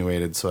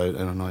attenuated, so I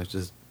don't know. I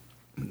just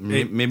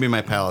maybe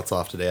my palate's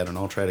off today. I don't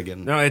know. I'll try it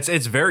again. No, it's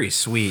very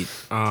sweet.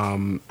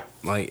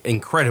 Like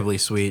incredibly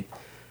sweet.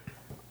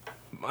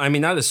 I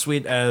mean, not as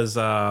sweet as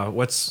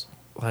what's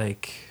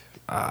like,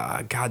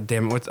 God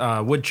damn it, what's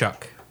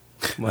woodchuck.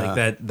 Like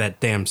that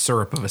damn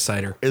syrup of a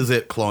cider. Is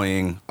it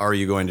cloying? Are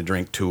you going to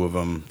drink 2 of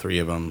them, 3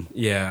 of them?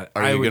 Yeah.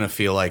 Are you going to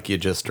feel like you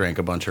just drank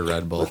a bunch of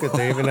Red Bull? Look,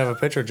 they even have a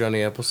picture of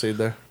Johnny Appleseed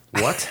there.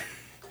 What?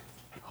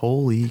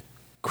 Holy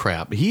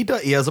crap! He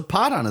has a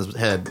pot on his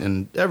head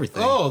and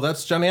everything. Oh,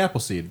 that's Johnny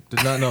Appleseed.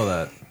 Did not know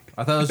that.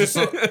 I thought it was just.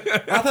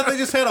 I thought they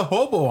just had a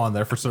hobo on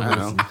there for some I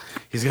reason. know.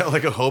 He's got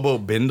like a hobo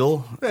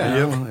bindle.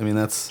 Yeah. I mean,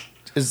 that's.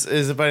 Is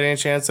it by any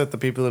chance that the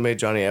people who made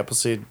Johnny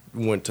Appleseed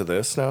went to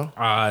this now?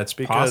 It's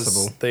Because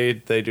possible. they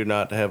do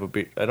not have a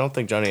beer. I don't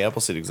think Johnny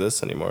Appleseed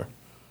exists anymore.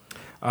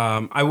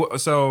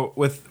 So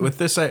with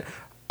this,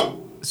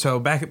 so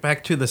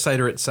back to the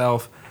cider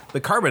itself,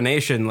 the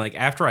carbonation, like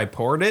after I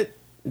poured it,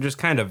 just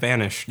kind of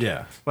vanished.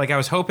 Yeah. Like I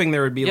was hoping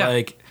there would be Yeah.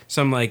 like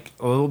some like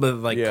a little bit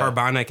of like Yeah.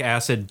 carbonic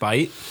acid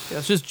bite. Yeah,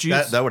 it's just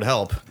juice. That would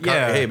help.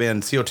 Yeah. Hey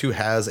man, CO2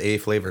 has a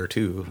flavor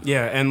too.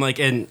 Yeah, and like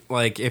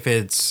if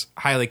it's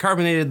highly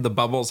carbonated, the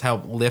bubbles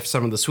help lift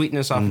some of the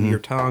sweetness off of your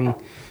tongue,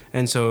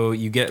 and so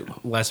you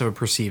get less of a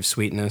perceived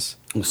sweetness.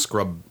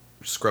 Scrub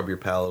your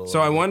palate.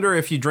 So I wonder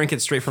if you drink it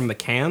straight from the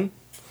can,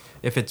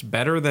 if it's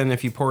better than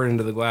if you pour it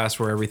into the glass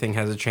where everything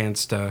has a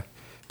chance to.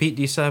 Pete,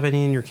 do you still have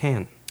any in your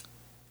can?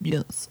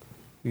 yes.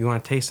 You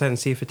want to taste that and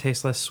see if it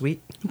tastes less sweet?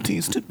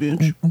 Taste it,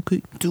 bitch.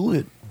 Okay, do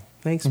it.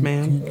 Thanks,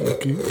 man.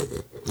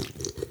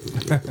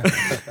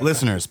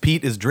 Listeners,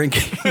 Pete is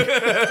drinking.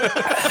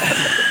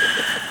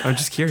 I'm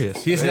just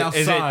curious. He's now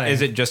is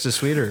sighing. it just as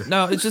sweet or?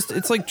 No,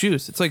 it's like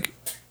juice. It's like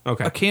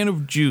Okay. a can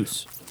of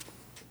juice.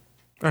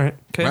 All right.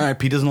 Okay. All right,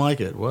 Pete doesn't like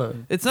it. What?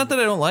 It's not that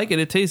I don't like it.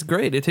 It tastes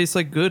great. It tases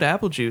like good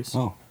apple juice.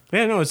 Oh,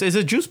 Yeah, no, it's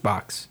a juice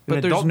box. An But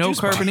there's adult no juice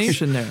box.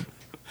 carbonation there.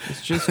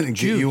 It's just get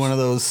juice. you one of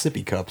those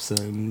sippy cups.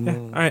 And,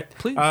 All right.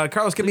 Please.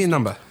 Carlos, give me a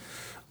number.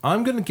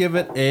 I'm gonna give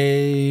it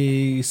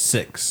a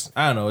 6.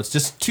 I don't know. It's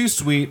just too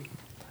sweet.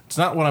 It's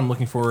not what I'm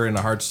looking for in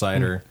a hard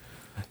cider.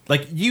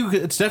 Like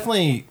it's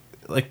definitely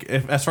like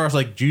as far as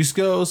like juice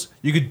goes,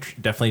 you could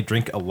definitely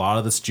drink a lot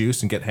of this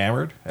juice and get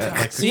hammered at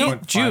like See?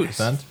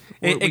 6.5%.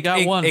 We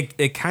got one.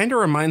 It kind of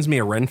reminds me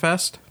of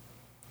Renfest.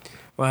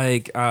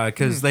 Like,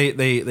 because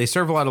they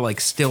serve a lot of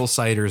like still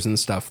ciders and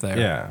stuff there.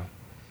 Yeah.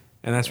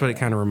 And that's what it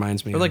kind of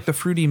reminds me They're of. like the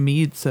fruity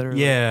meads that are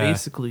Yeah. like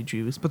basically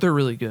juice, but they're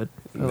really good.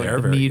 I like They're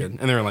the very mead. good.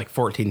 And they're like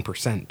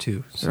 14%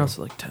 too. They're So.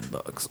 also like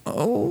 $10.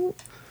 Oh.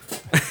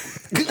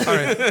 All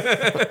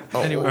right.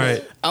 Anyway. All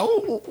right.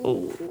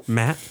 oh,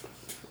 Matt,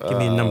 give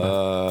me a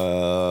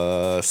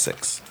number.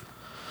 6.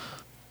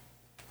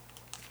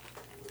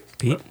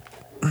 Pete?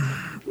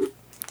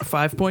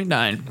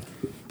 5.9,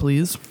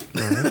 please.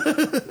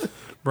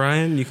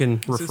 Brian, you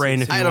can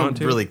refrain if you I want don't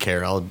to. really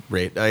care. I'll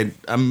rate. I'm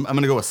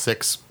gonna go with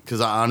 6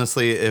 because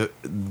honestly,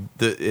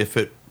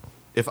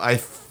 if I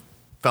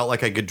felt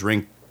like I could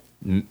drink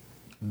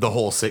the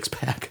whole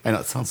 6-pack. I know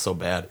it sounds so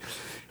bad.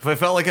 If I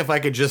felt like if I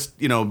could just,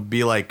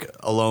 be like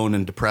alone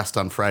and depressed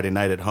on Friday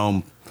night at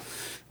home,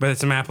 But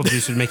some apple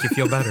juice would make you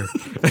feel better.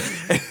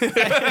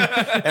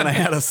 and I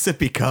had a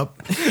sippy cup.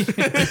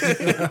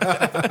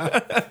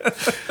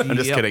 I'm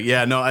just kidding.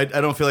 Yeah, no, I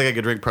don't feel like I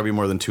could drink probably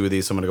more than 2 of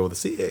these, so I'm going to go with a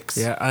 6.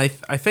 Yeah, I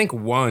think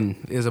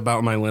 1 is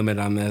about my limit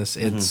on this.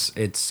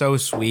 It's so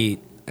sweet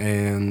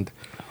and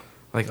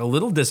like a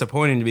little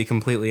disappointing, to be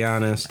completely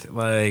honest.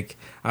 Like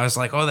I was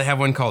like, oh, they have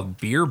one called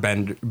Beard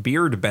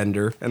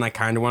Bender, and I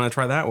kind of want to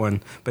try that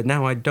one, but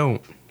now I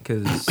don't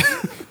because.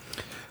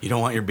 You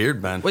don't want your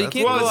beard bent. Well, you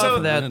can't go off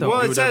of that, though.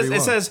 Well, Do whatever you it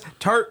want. says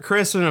tart,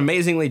 crisp, and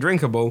amazingly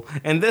drinkable,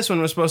 and this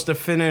one was supposed to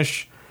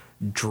finish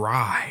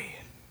dry.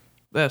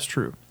 That's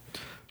true.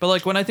 But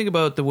like when I think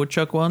about the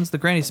woodchuck ones, the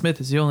Granny Smith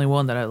is the only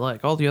one that I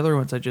like. All the other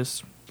ones I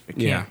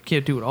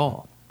can't do it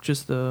all.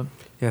 Just the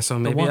So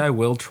maybe one. I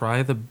will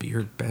try the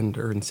Beard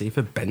Bender and see if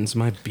it bends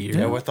my beard.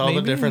 Yeah, with all the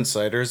Maybe. different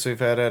ciders we've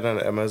had at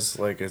Emma's,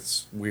 like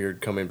it's weird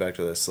coming back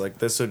to this. Like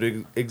this would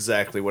be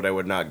exactly what I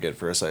would not get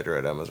for a cider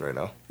at Emma's right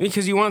now.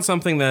 Because you want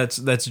something that's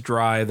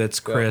dry,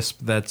 that's crisp,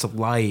 that's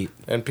light.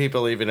 And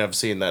people even have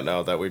seen that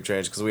now that we've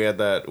changed because we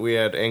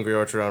had Angry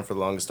Orchard on for the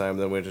longest time,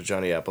 then we went to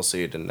Johnny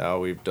Appleseed, and now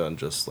we've done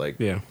just like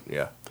Yeah.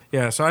 yeah.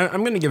 Yeah, so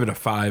I'm going to give it a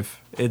 5.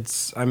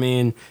 It's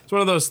one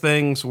of those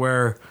things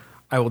where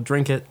I will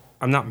drink it.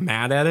 I'm not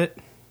mad at it.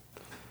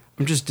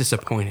 I'm just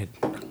disappointed.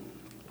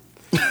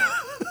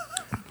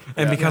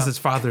 And because it's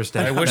Father's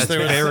Day, I wish that's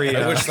there was. very.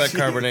 I wish that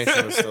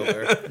carbonation was still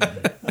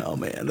there. Oh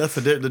man, that's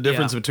the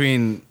difference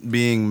between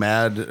being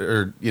mad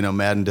or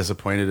mad and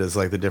disappointed is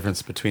like the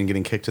difference between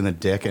getting kicked in the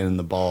dick and in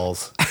the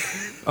balls.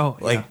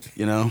 Like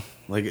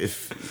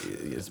if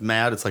it's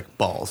mad, it's like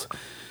balls.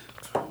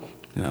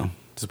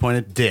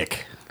 Disappointed,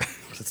 dick.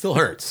 It still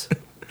hurts.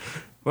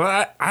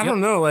 Well, I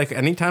don't know. Like,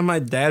 anytime my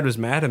dad was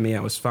mad at me, I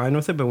was fine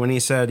with it. But when he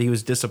said he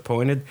was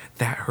disappointed,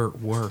 that hurt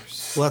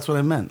worse. Well, that's what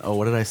I meant. Oh,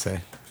 what did I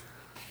say?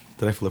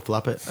 Did I flip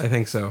flop it? I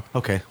think so.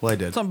 Okay, well I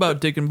did. something about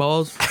dick and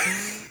balls.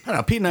 I don't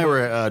know. Pete and I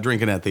were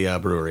drinking at the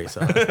brewery, so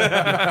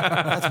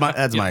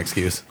that's my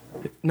excuse.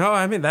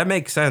 No, that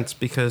makes sense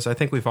because I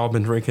think we've all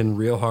been drinking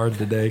real hard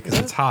today because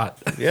it's hot.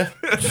 Yeah.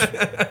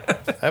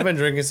 I've been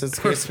drinking since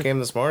Case came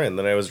this morning.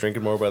 Then I was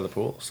drinking more by the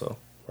pool. So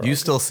You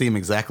still seem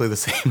exactly the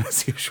same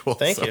as usual.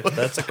 thank so. you.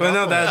 That's a Well,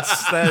 no,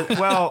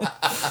 well,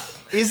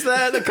 is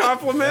that a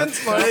compliment?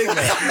 Like,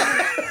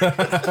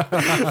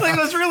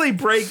 let's really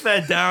break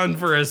that down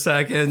for a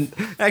second.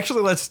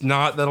 Actually, let's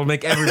not. That'll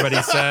make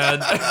everybody sad.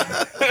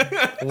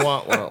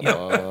 wah, wah,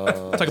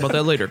 wah. Talk about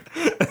that later.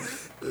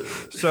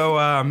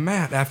 So,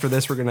 Matt, after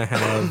this, we're going to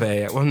have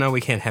no, we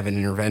can't have an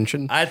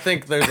intervention. I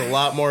think there's a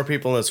lot more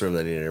people in this room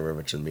that need to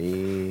mention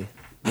me.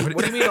 What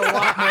do you mean a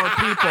lot more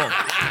people?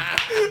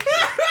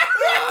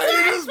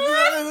 You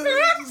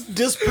just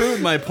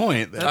disproved my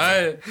point.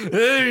 I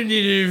don't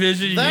need an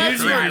intervention.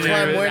 That's where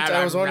Clem went.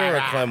 I was wondering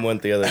where Clem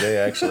went the other day,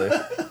 actually.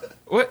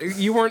 What?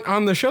 You weren't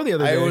on the show the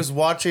other I day. was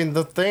watching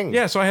the thing.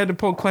 Yeah, so I had to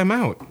pull Clem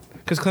out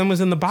because Clem was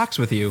in the box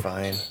with you.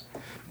 Fine.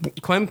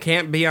 Clem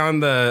can't be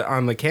on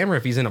the camera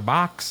if he's in a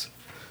box.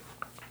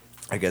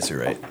 I guess you're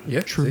right.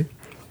 Yeah, true.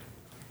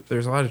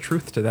 There's a lot of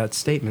truth to that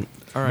statement.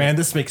 All right. Man,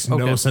 this makes no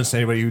Okay. sense to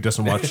anybody who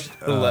doesn't watch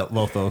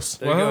Lothos.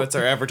 There you go. It's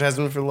our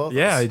advertisement for Lothos.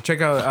 Yeah,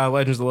 check out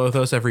Legends of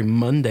Lothos every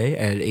Monday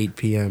at 8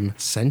 p.m.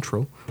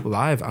 Central,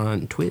 live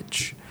on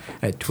Twitch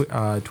at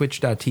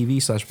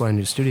twitch.tv/Blind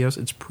News Studios.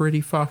 It's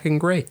pretty fucking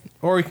great.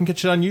 Or you can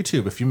catch it on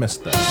YouTube if you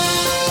missed that.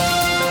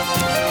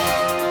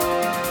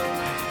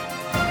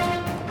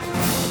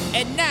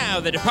 And now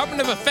the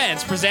Department of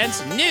Defense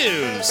presents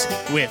News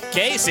with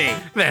Casey.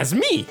 That's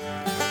me.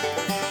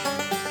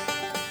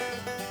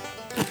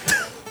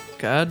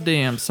 God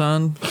damn,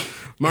 son.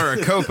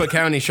 Maricopa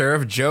County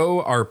Sheriff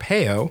Joe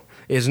Arpaio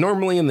is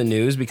normally in the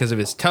news because of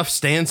his tough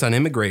stance on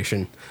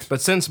immigration.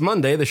 But since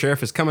Monday, the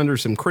sheriff has come under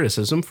some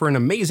criticism for an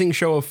amazing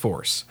show of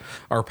force.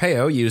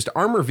 Arpaio used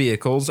armor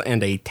vehicles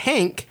and a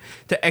tank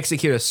to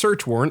execute a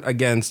search warrant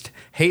against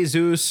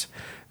Jesus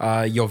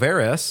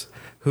Lloveras,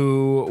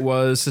 who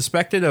was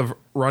suspected of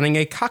running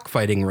a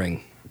cockfighting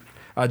ring.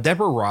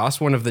 Deborah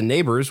Ross, one of the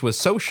neighbors, was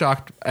so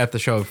shocked at the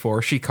show of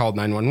force, she called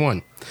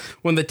 911.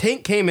 When the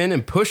tank came in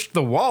and pushed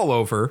the wall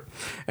over,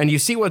 and you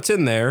see what's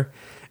in there,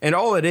 and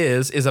all it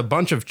is a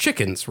bunch of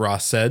chickens,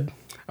 Ross said.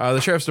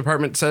 The sheriff's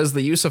department says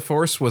the use of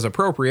force was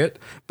appropriate,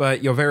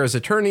 but Llovera's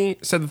attorney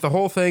said that the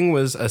whole thing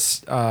was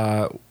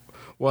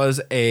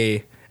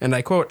a, and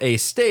I quote, a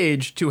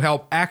stage to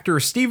help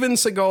actor Steven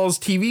Seagal's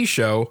TV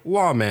show,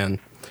 Lawman.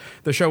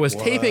 The show was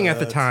taping at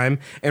the time,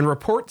 and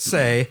reports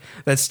say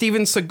that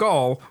Steven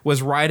Seagal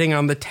was riding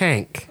on the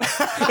tank.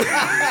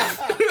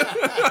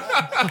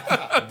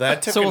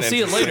 That took So an we'll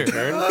see it interesting later.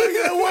 turn.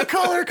 What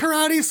color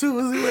karate suit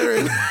was he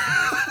wearing?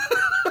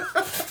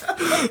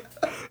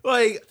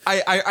 Like,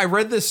 I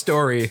read this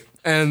story,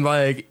 and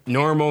like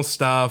normal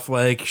stuff,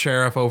 like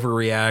sheriff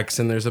overreacts,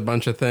 and there's a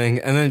bunch of thing,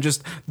 and then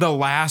just the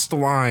last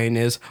line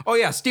is, "Oh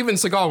yeah, Steven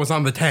Seagal was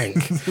on the tank."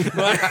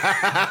 Like,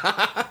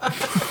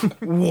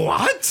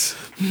 what?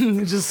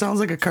 It just sounds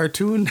like a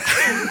cartoon.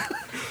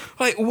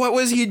 Like, what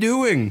was he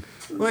doing?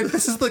 Like,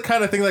 this is the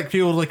kind of thing like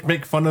people like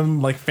make fun of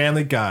like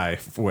Family Guy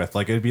with.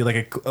 Like, it'd be like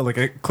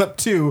a clip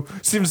 2,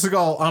 Steven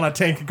Seagal on a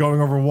tank going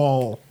over a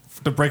wall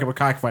to break up a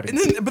cockfighting.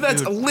 But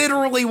that's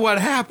literally what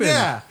happened.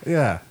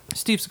 Yeah.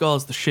 Steve Seagal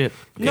is the shit.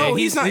 No,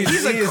 he's not.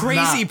 He's a he is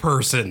crazy not-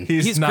 person.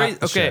 He's not crazy.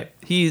 the Okay,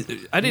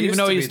 shit. I didn't even used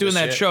know to he be was doing the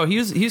that shit. show. He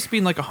was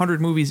being like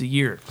 100 movies a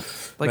year,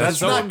 like That's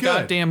his own not good.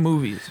 goddamn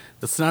movies.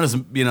 It's not as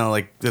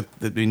like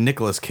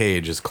Nicolas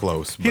Cage is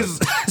close. But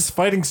His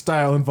fighting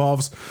style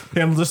involves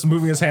him just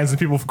moving his hands and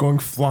people going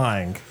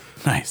flying.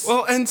 nice.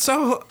 Well, and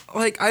so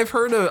like I've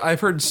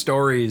heard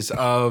stories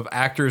of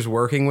actors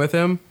working with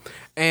him,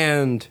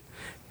 and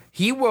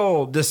he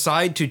will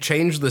decide to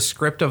change the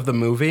script of the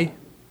movie,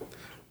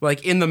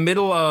 like in the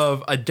middle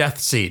of a death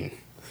scene.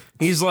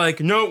 He's like,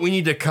 "No, we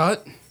need to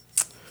cut.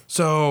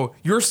 So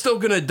you're still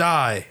gonna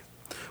die,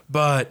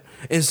 but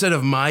instead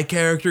of my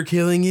character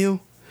killing you,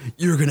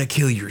 you're gonna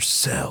kill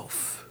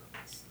yourself."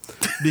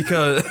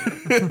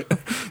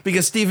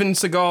 Because Steven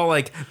Seagal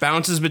like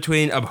bounces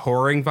between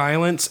abhorring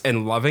violence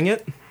and loving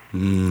it.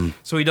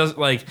 So he does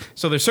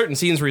so there's certain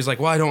scenes where he's like,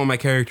 well, I don't want my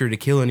character to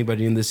kill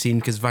anybody in this scene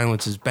because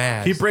violence is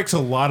bad. He breaks a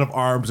lot of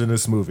arms in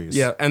his movies.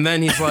 Yeah, and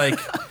then he's like,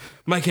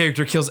 my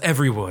character kills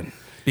everyone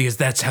because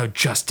that's how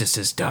justice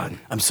is done.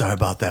 I'm sorry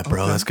about that,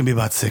 bro. That's gonna be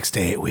about 6 to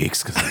 8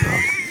 weeks because I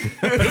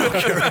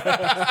broke your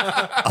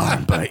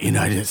arm. But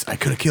I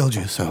could have killed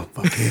you. So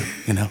fuck you.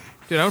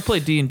 Dude, I would play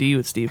D&D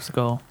with Steve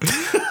Seagal.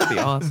 That'd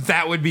be awesome.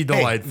 That would be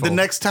delightful. The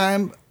next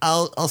time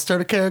I'll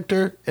start a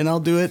character and I'll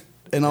do it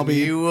and I'll be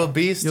You will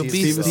be You'll Steve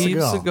be Steven Steve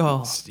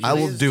Seagal. Seagal. I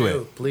will Please do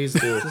it. Please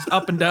do.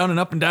 Up and down and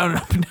up and down and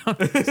up and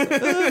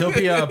down. He'll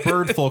be a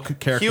birdful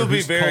character. He'll be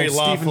who's very called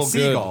lawful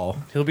Steven good. Seagal.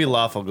 He'll be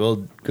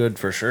lawful good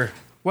for sure.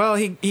 Well,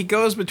 he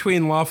goes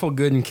between lawful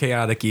good and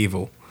chaotic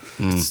evil.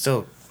 It's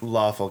still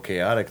lawful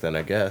chaotic then,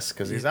 I guess,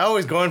 because he's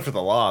always going for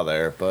the law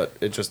there, but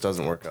it just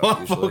doesn't work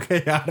out usually.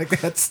 Chaotic.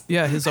 That's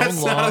Yeah, his own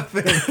law.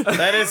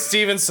 That is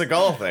Steven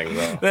Seagal thing,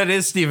 though. That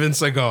is Steven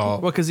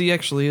Seagal. Well, because he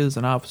actually is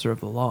an officer of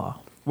the law.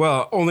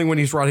 Well, only when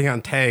he's riding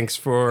on tanks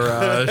for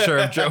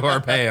Sheriff Joe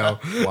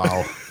Arpaio.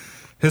 Wow.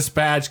 his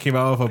badge came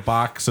out of a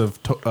box of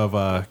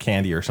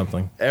candy or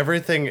something.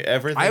 Everything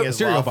is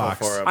cereal lawful box.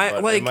 for him, I-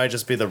 but like- it might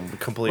just be the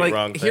complete Like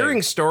wrong thing.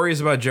 hearing stories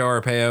about Joe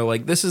Arpaio,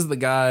 like this is the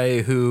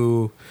guy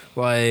who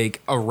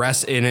like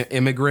arrests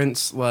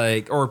immigrants,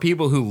 like or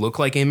people who look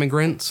like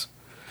immigrants,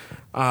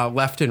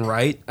 left and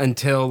right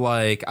until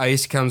like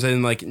ICE comes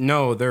in, like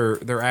no,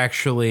 they're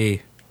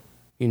actually,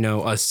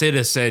 a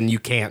citizen. You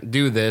can't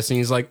do this, and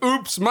he's like,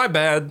 "Oops, my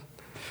bad."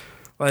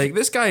 Like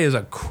this guy is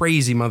a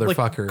crazy Like,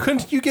 motherfucker.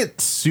 couldn't you get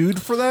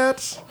sued for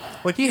that?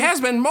 Like he has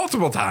been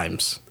multiple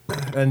times.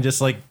 And just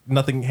like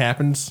nothing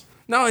happens?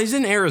 No, he's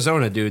in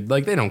Arizona, dude.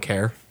 Like they don't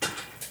care.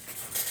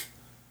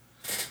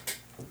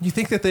 You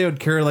think that they would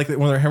care like when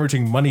they're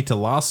hemorrhaging money to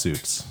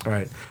lawsuits? All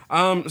right.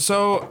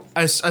 So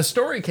a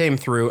story came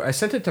through. I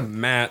sent it to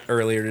Matt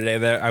earlier today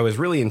that I was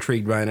really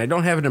intrigued by, and I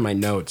don't have it in my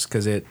notes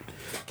because it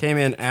came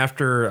in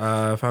after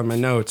I found my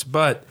notes.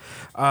 But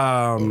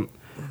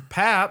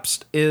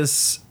Pabst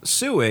is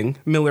suing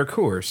Miller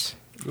Coors,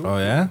 Oh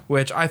yeah?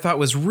 which I thought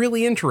was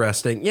really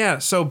interesting. Yeah.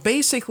 So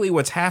basically,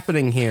 what's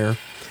happening here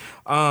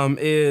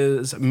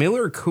is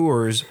Miller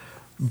Coors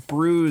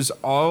brews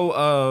all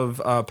of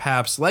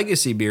Pabst's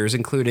legacy beers,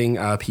 including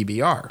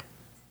PBR.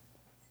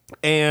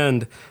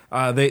 And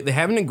they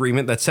have an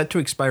agreement that's set to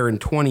expire in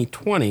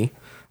 2020,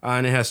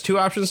 and it has two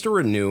options to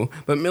renew,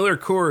 but Miller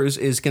Coors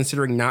is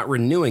considering not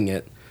renewing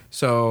it,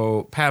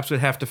 so Pabst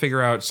would have to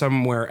figure out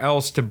somewhere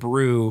else to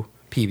brew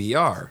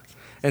PBR.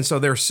 And so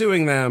they're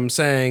suing them,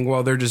 saying,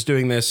 well, they're just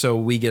doing this so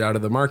we get out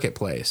of the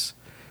marketplace,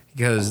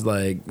 because,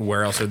 like,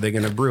 where else are they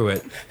going to brew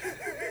it?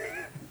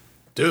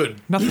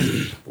 Dude.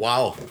 Nothing.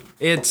 Wow.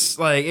 It's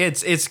like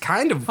it's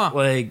kind of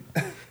like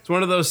it's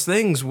one of those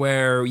things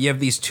where you have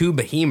these two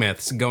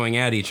behemoths going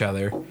at each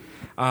other,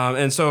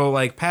 and so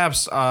like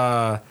Pabst,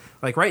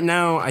 like right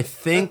now I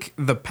think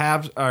the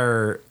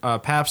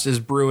Pabst is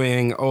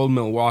brewing Old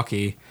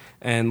Milwaukee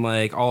and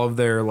like all of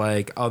their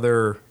like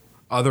other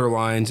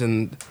lines,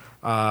 and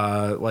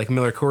like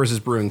Miller Coors is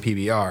brewing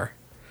PBR.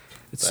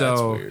 That's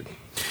So weird.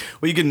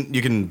 Well,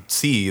 you can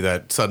see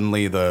that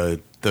suddenly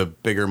the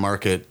bigger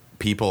market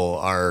people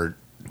are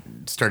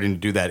starting to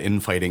do that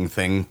infighting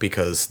thing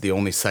because the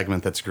only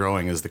segment that's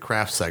growing is the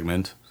craft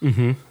segment.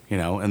 Mm-hmm.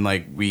 And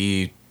like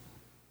we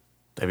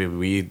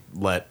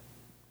let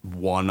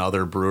one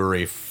other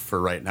brewery for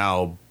right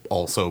now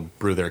also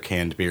brew their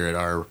canned beer at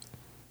our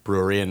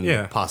brewery, and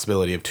Yeah.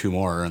 possibility of two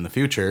more in the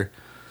future.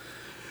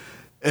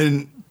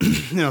 And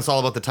it's all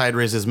about the tide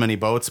raises many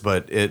boats,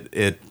 but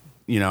it's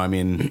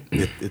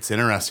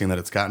interesting that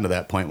it's gotten to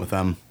that point with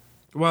them.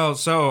 Well,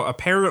 so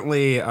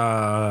apparently,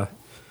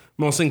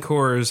 Molson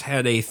Coors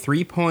had a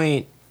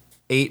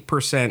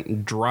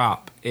 3.8%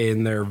 drop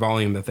in their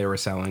volume that they were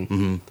selling.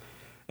 Mm-hmm.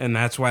 And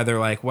that's why they're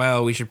like,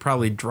 well, we should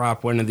probably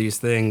drop one of these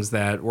things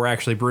that we're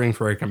actually brewing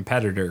for a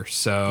competitor.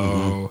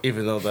 So,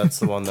 Even though that's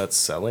the one that's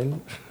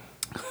selling.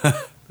 I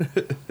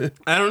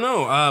don't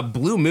know.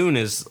 Blue Moon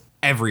is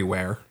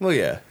everywhere. Well,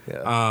 yeah.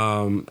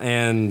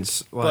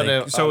 And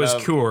like so is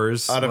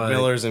Coors. Out of like,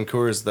 Miller's and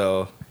Coors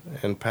though,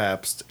 and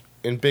Pabst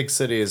in big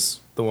cities,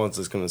 the ones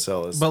that's going to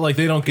sell is. But like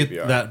they don't get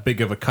PBR. that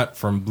big of a cut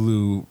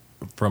from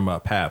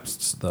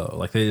Pabst's though.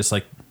 Like they just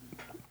like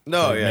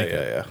No, They yeah, make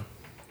it. yeah.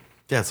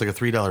 Yeah, it's like a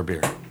 $3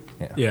 beer.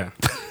 Yeah.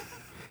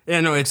 Yeah,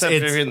 no, Except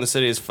if it's here in the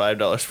city is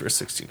 $5 for a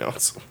 16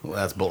 ounce. Well,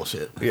 that's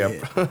bullshit.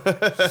 Yep.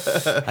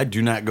 I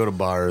do not go to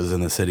bars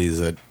in the cities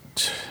that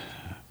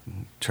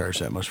charge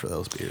that much for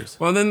those beers.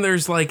 well, then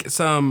there's like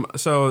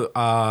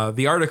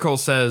the article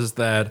says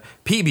that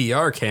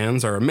PBR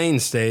cans are a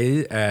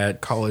mainstay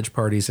at college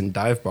parties and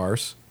dive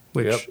bars,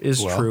 which Yep.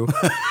 is Well. true.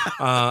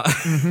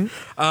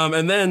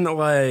 And then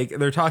like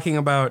they're talking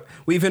about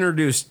we've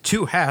introduced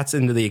 2 hats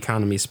into the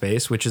economy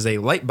space, which is a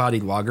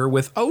light-bodied lager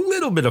with a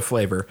little bit of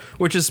flavor,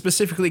 which is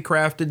specifically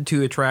crafted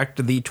to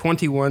attract the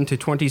 21 to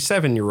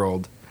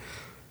 27-year-old.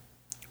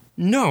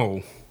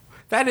 No.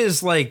 That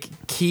is like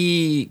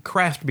key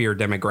craft beer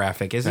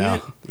demographic, isn't Yeah.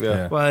 it?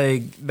 Yeah.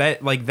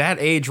 Like that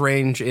age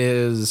range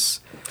is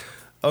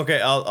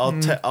Okay, I'll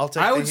take.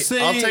 I would say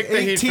I'll take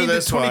the heat 18 for to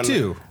this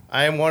 22. one.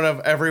 I am one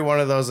of every one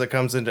of those that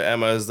comes into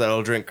Emma's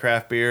that'll drink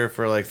craft beer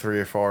for like 3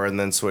 or 4 and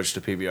then switch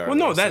to PBR. well,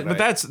 no, the rest of the but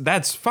night.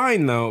 that's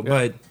fine though.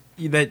 But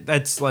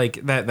that's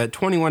like that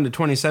 21 to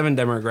 27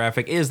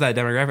 demographic is that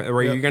demographic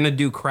where Yeah. you're gonna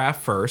do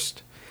craft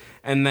first,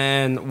 and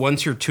then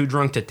once you're too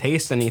drunk to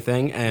taste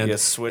anything, and You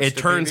switch it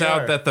to turns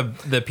out PBR. that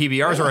the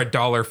PBRs are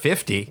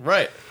 $1.50.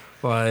 right.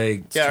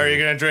 Like Yeah, are you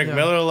gonna drink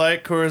Miller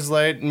Lite, Coors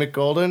Light,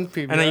 McGolden,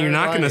 PBR? and then you're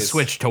not gonna Lights?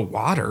 switch to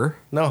water.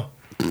 No.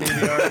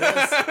 PBR it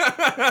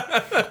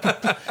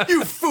is.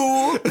 You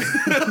fool!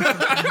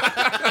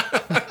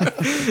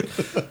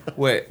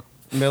 Wait,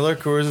 Miller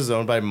Coors is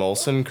owned by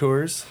Molson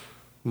Coors.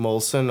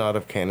 Molson out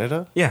of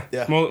Canada. Yeah,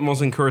 Yeah.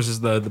 Molson Coors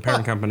is the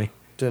parent company.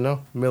 Didn't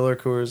know Miller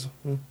Coors.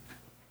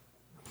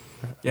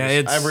 Yeah,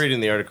 it's I'm reading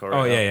the article right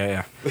Oh now.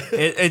 yeah.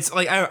 It's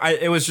like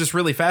it was just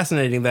really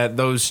fascinating that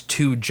those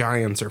 2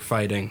 giants are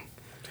fighting.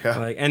 Yeah.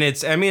 Like, and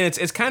it's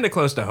kind of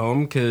close to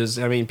home because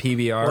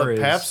PBR Well, is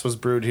Pabst was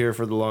brewed here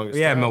for the longest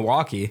yeah time.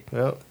 Milwaukee,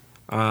 Yep.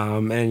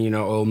 and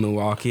old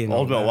Milwaukee and all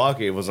Old that.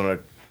 Milwaukee was on a.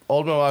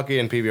 Old Milwaukee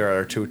and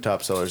PBR are 2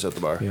 top sellers at the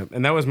bar. Yep.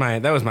 And that was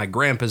my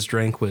grandpa's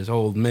drink was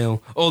Old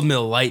Mill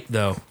Light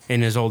though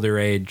in his older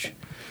age,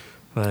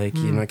 like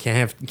can't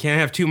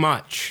have too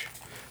much.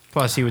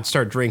 Plus he would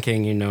start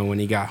drinking when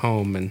he got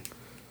home and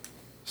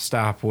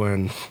stop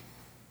when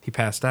he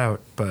passed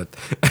out, but.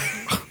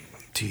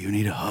 Do you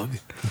need a hug?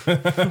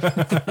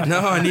 No,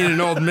 I need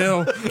an Old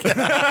Mill.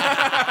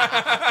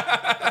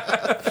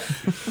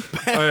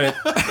 All right.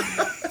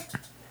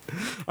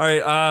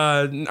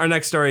 Our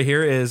next story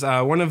here is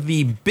one of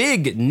the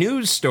big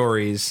news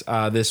stories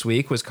this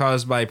week was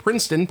caused by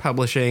Princeton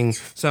publishing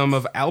some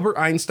of Albert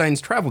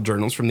Einstein's travel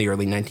journals from the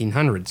early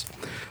 1900s.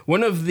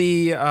 One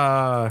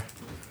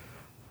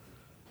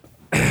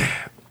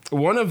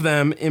of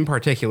them in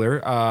particular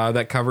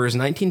that covers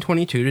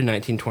 1922 to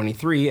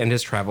 1923 and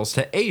his travels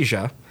to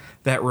Asia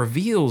that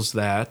reveals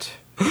that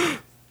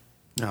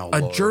Oh, a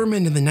Lord.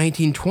 German in the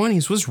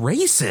 1920s was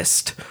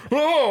racist.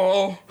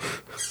 Oh,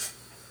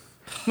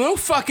 no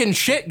fucking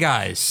shit,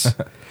 guys.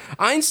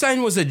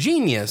 Einstein was a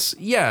genius,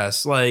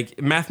 yes,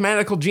 like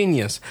mathematical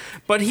genius,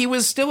 but he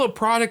was still a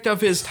product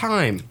of his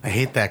time. I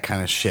hate that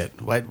kind of shit.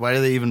 Why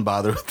do they even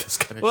bother with this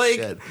kind of Like-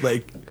 shit?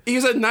 Like, He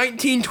was a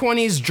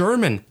 1920s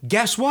German.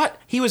 Guess what?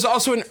 He was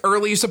also an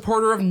early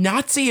supporter of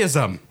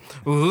Nazism.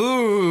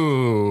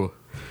 Ooh.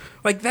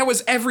 Like that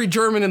was every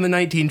German in the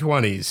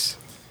 1920s.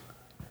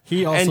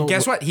 He also And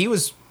guess what? He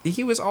was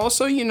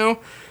also,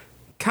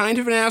 kind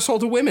of an asshole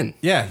to women.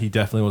 Yeah, he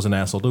definitely was an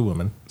asshole to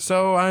women.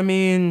 So I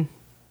mean,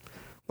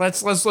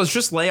 let's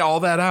just lay all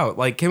that out.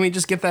 Like, can we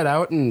just get that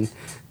out and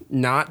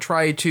not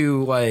try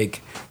to like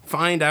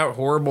find out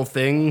horrible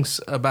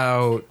things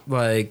about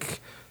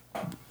like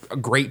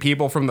great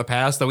people from the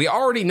past that we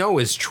already know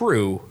is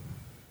true,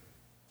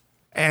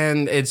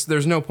 and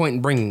there's no point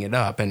in bringing it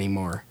up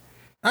anymore.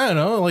 I don't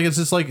know. Like it's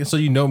just like so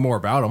you know more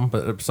about them.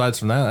 But besides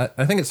from that,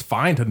 I think it's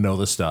fine to know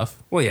this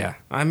stuff. Well, yeah,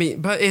 I mean,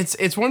 but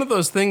it's one of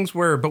those things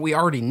where, but we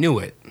already knew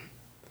it.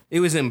 It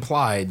was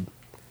implied.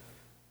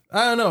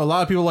 I don't know. A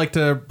lot of people like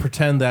to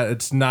pretend that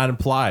it's not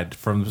implied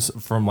from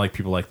like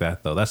people like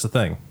that, though. That's the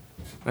thing.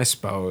 I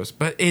suppose,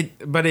 but it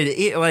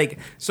like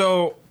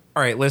so.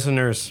 All right,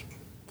 listeners,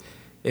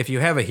 if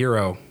you have a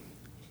hero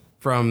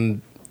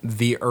from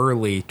the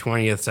early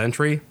 20th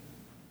century,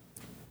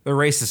 they're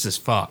racist as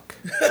fuck.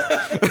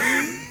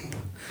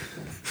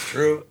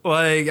 true.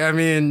 Like, I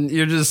mean,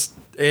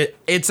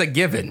 it's a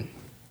given.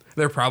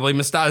 They're probably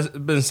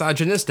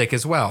misogynistic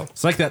as well.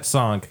 It's like that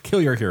song,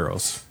 "Kill Your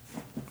Heroes."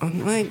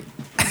 I'm like,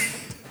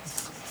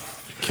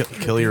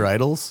 Kill your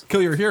idols.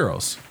 Kill Your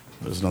Heroes.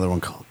 There's another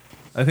one called.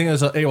 I think it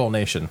was AWOL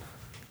Nation.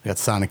 I got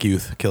Sonic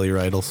Youth. Kill your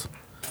idols.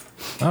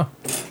 Oh,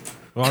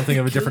 well, I'm thinking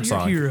of a different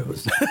song.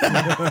 Heroes.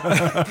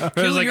 I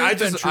was like, your I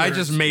just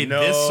adventurers. made No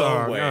this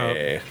song.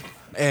 way.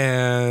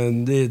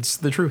 And it's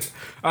the truth.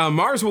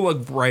 Mars will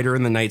look brighter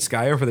in the night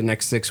sky over the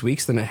next 6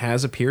 weeks than it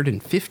has appeared in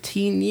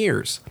 15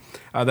 years.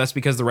 That's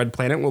because the red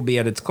planet will be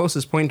at its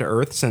closest point to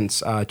Earth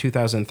since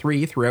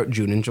 2003 throughout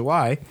June and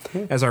July,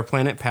 as our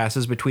planet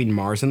passes between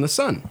Mars and the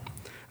Sun.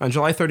 On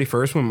July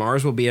 31st, when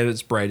Mars will be at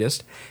its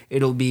brightest,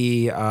 it'll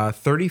be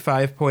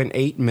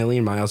 35.8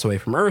 million miles away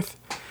from Earth.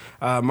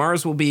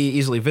 Mars will be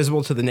easily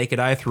visible to the naked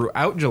eye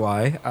throughout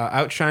July,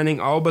 outshining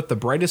all but the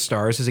brightest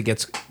stars as it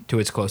gets to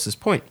its closest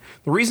point.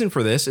 The reason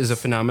for this is a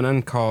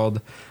phenomenon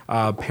called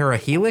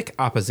perihelic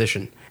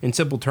opposition. In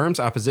simple terms,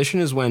 opposition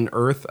is when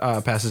Earth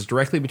passes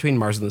directly between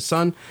Mars and the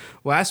Sun.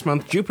 Last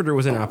month, Jupiter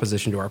was in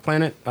opposition to our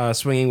planet,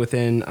 swinging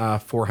within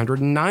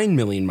 409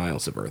 million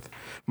miles of Earth.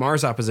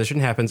 Mars opposition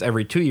happens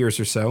every 2 years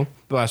or so.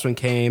 The last one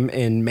came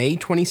in May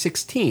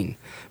 2016.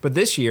 But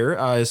this year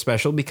is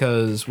special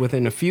because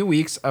within a few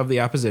weeks of the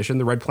opposition,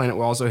 the red planet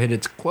will also hit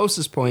its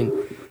closest point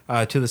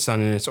to the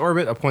Sun in its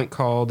orbit, a point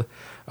called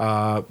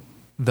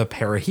the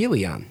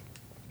perihelion.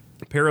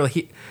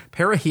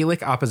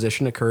 Perihelic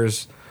opposition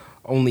occurs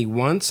only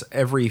once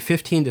every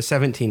 15 to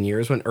 17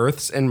 years when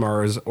Earth's and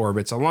Mars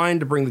orbits align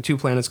to bring the two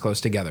planets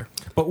close together.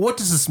 But what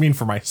does this mean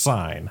for my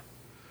sign?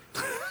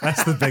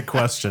 That's the big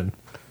question.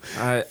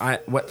 I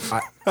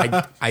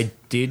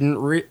didn't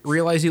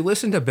realize you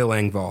listened to Bill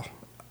Engvall.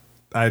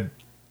 That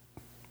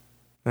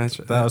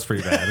was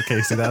pretty bad.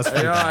 Casey, that was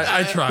pretty bad.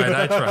 I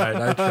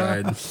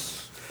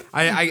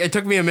tried. It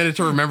took me a minute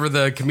to remember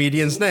the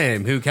comedian's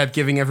name who kept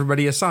giving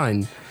everybody a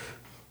sign.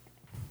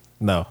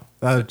 No,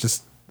 that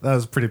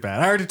was pretty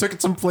bad. I already took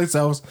it someplace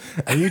else,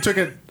 and you took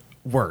it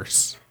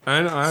worse.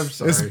 I know, I'm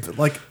sorry. It's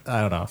like,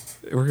 I don't know.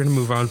 We're going to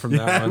move on from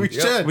that one. We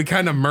should. We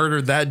kind of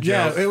murdered that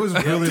joke. Yeah, it was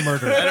really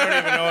murder. I don't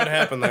even know what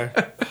happened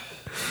there.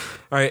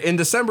 All right. In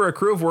December, a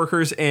crew of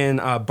workers in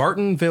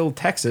Bartonville,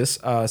 Texas,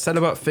 set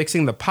about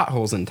fixing the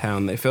potholes in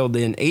town. They filled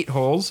in 8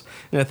 holes,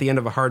 and at the end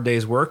of a hard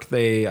day's work,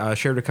 they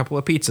shared a couple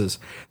of pizzas.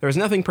 There was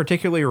nothing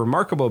particularly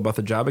remarkable about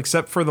the job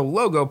except for the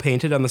logo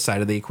painted on the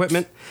side of the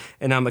equipment,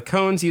 and on the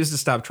cones used to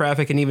stop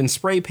traffic, and even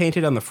spray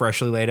painted on the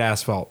freshly laid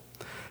asphalt.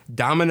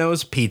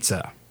 Domino's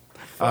Pizza.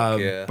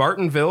 Yeah.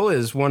 Bartonville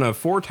is one of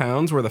 4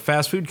 towns where the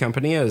fast food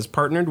company has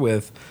partnered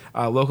with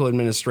local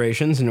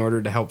administrations in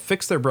order to help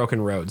fix their broken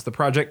roads. The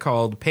project,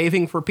 called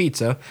Paving for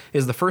Pizza,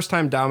 is the first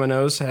time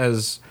Domino's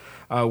has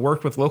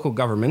worked with local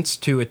governments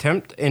to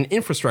attempt an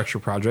infrastructure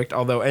project,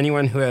 although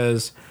anyone who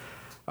has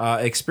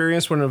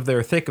experienced one of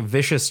their thick,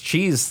 vicious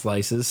cheese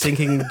slices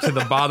sinking to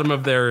the bottom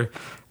of their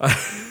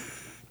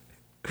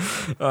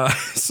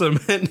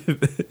cement.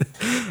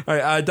 All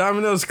right,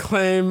 Domino's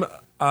claim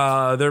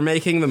they're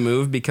making the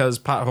move because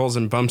potholes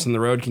and bumps in the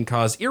road can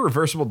cause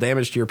irreversible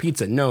damage to your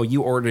pizza. No,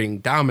 you ordering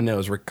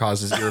Domino's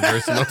causes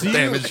irreversible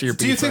damage to your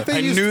pizza. Do you think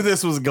I knew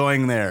this was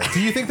going there.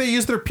 Do you think they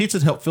use their pizza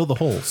to help fill the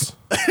holes?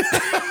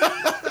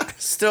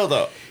 Still,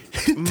 though,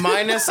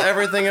 minus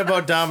everything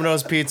about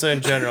Domino's Pizza in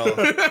general,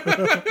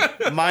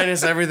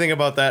 minus everything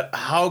about that,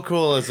 how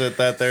cool is it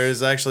that there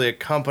is actually a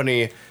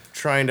company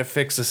trying to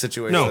fix the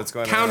situation that's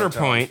going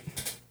on?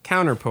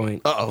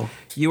 Counterpoint. Uh-oh.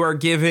 You are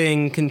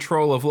giving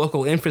control of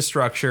local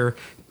infrastructure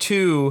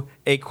to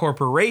a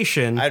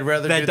corporation I'd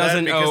rather that do that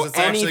doesn't because owe it's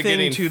actually anything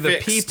getting to the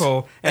fixed.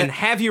 people. And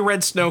have you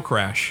read Snow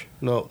Crash?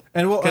 No.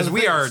 And Because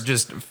we are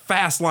just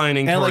fast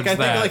lining And towards like I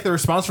that. think like the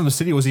response from the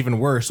city was even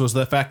worse. Was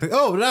the fact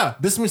that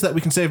this means that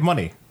we can save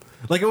money.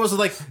 Like it was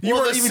like you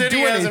Well, weren't the even city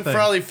doing hasn't anything.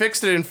 probably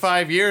fixed it in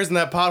 5 years, and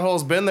that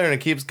pothole's been there, and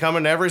it keeps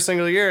coming every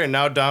single year. And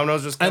now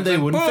Domino's just comes And they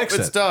in, wouldn't boom, fix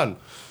it's it. done.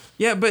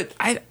 Yeah, but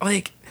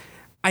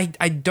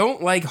I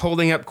don't like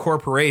holding up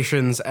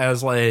corporations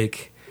as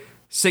like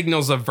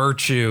signals of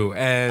virtue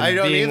and I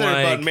don't being either,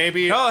 like, but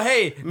maybe oh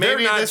hey, they're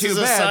maybe not this too is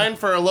a bad. sign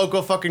for our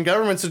local fucking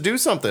governments to do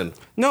something.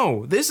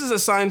 No, this is a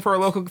sign for our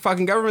local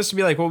fucking governments to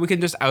be like, well, we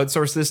can just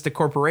outsource this to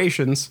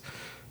corporations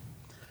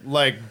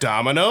Like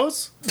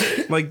Domino's?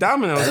 like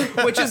Domino's,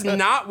 which is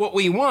not what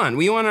we want.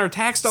 We want our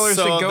tax dollars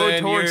to go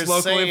then towards you're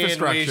local saying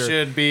infrastructure. we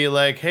should be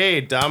like, hey,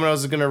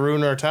 Domino's is going to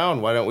ruin our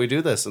town. Why don't we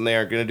do this? And they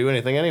aren't going to do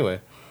anything anyway.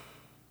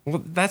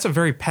 Well, that's a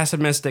very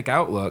pessimistic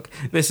outlook.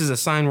 This is a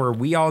sign where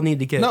we all need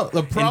to get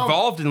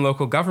involved in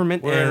local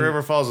government. We're in and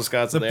River Falls,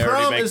 Wisconsin. The They already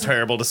problem make is-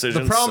 terrible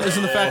decisions. The problem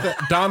isn't the fact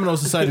that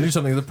Domino's decided to do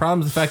something. The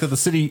problem is the fact that the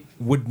city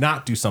would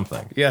not do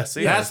something. Yeah,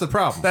 see, That's the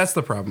problem. That's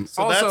the problem.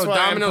 So that's also, why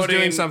I'm Domino's putting-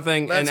 doing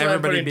something that's and why I'm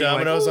everybody putting being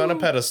Domino's like, on a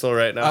pedestal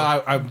right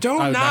now. I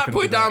don't I'm not gonna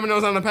put do that.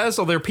 Domino's on a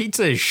pedestal. Their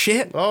pizza is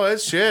shit. Oh,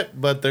 it's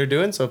shit, but they're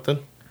doing something.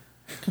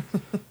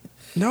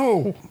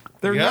 No,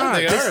 they're Yeah, not.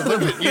 they are.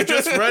 Look, you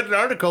just read an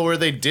article where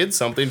they did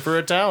something for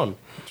a town.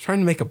 Trying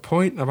to make a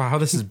point about how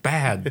this is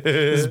bad.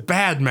 This is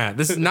bad, Matt.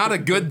 This is not a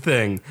good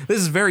thing. This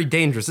is very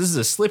dangerous. This is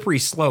a slippery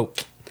slope.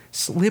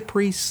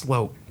 Slippery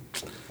slope.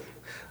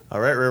 All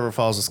right, River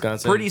Falls,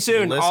 Wisconsin. Pretty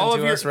soon, Listen all to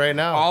of your us right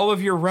now. all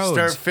of your roads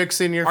Start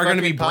fixing your are going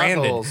to fucking be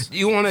branded. potholes.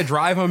 You want to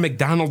drive on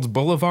McDonald's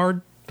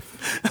Boulevard?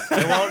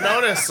 I won't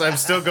notice. I'm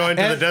still going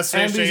to the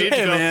destination I need to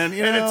go. man,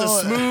 you and know, it's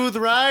a smooth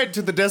ride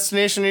to the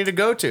destination I need to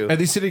go to. And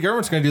these city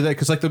governments are going to do that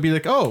because, like, they'll be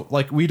like, oh,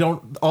 like, we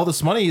don't, all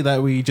this money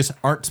that we just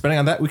aren't spending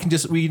on that,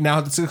 we now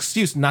have this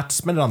excuse not to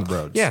spend it on the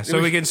roads. Yeah,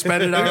 so we can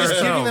spend it on We're just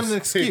giving them ourselves. an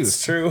excuse.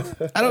 It's true.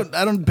 I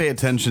don't pay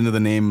attention to the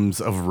names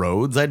of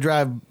roads. I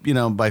drive,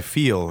 by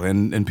feel,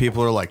 and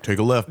people are like, take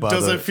a left.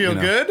 Does it feel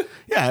good?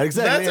 Yeah,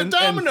 exactly. That's a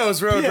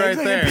Domino's road right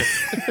there.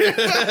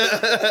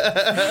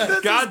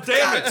 God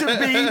damn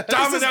it.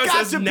 Domino's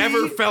has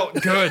never felt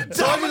good.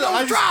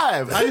 I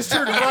drive. I just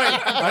turned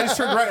right.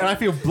 And I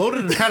feel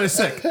bloated and kind of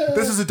sick.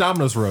 This is a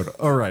Domino's road.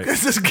 All right.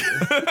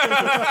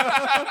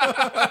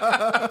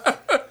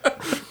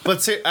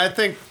 But see, I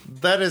think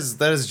that is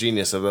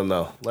genius of them,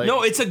 though. Like,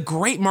 No, it's a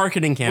great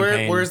marketing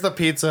campaign. where's the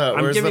Pizza Hut?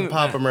 I'm Where's the giving-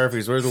 Papa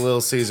Murphy's? Where's the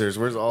Little Caesars?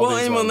 Where's all Well,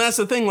 these and ones? that's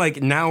the thing.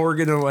 Like now we're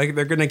gonna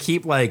they're gonna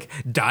keep like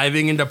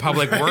diving into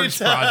public works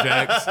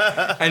projects,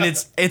 and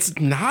it's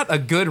not a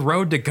good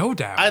road to go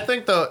down. I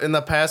think though, in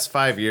the past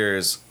 5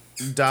 years,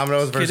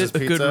 Domino's versus it a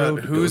good Pizza Hut, road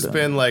to go who's down.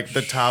 been like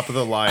the top of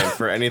the line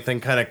for anything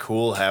kind of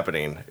cool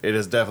happening? It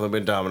has definitely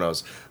been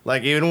Domino's.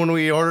 Like even when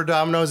we order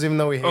Domino's, even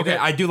though we hate okay, it,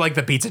 I do like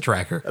the pizza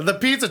tracker. the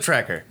Pizza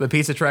Tracker. The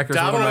pizza tracker.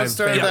 One of my Domino's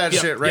started favorites.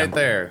 that shit right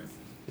there.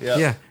 Yep.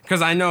 Yeah,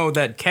 because I know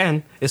that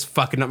Ken is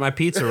fucking up my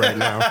pizza right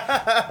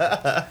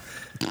now.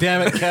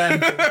 Damn it, Ken.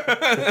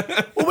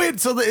 Well, wait.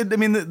 So,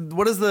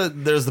 what is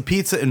there's the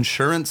pizza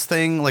insurance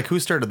thing? Like, who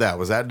started that?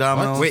 Was that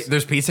Domino's? Wait,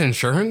 there's pizza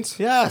insurance?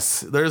 Yes.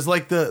 There's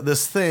like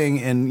this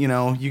thing, and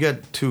you got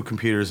two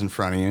computers in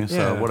front of you, so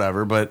Yeah.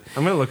 whatever. But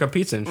I'm gonna look up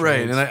pizza insurance.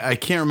 right, and I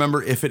can't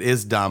remember if it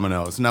is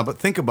Domino's now. But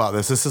think about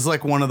this. This is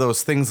like one of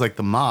those things, like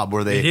the mob,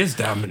 where It is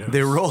Domino's.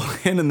 They roll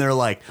in and they're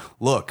like,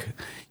 "Look,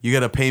 you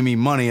got to pay me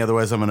money,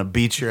 otherwise I'm going to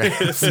beat your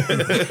ass."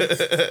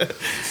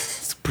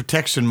 It's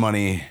protection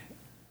money.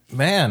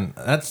 Man,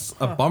 that's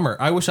a bummer.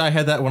 I wish I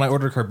had that when I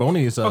ordered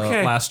Carboni's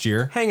last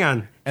year. Hang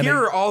on. And Here they-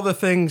 are all the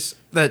things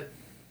that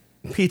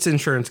pizza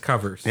insurance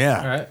covers.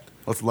 Yeah. All right.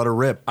 Let's let her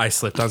rip. I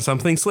slipped on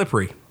something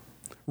slippery.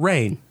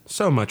 Rain.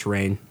 So much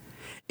rain.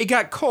 It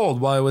got cold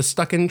while I was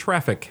stuck in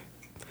traffic.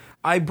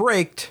 I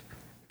braked,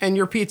 and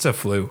your pizza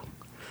flew.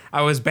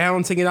 I was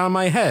balancing it on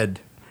my head,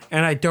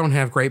 and I don't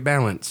have great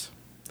balance.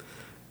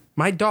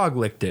 My dog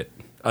licked it.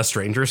 A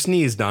stranger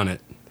sneezed on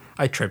it.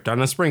 I tripped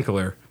on a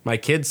sprinkler. My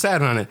kid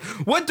sat on it.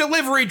 What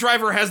delivery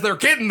driver has their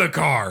kid in the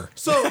car?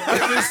 So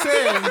they're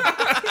saying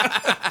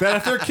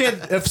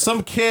that if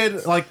some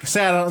kid like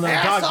sat on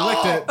their dog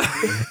licked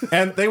it,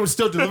 and they would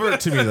still deliver it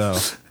to me though.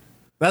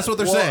 That's what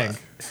they're saying.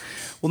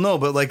 Well, no,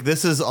 but like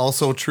this is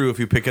also true if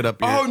you pick it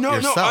up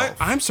yourself.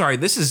 I'm sorry.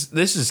 This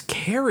is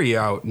carry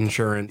out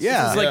insurance.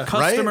 Yeah. It's like right?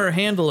 customer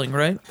handling,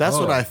 right? That's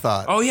what I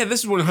thought. Oh yeah,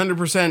 this is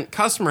 100%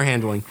 customer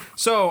handling.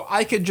 So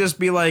I could just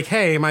be like,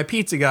 "Hey, my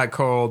pizza got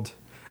cold.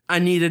 I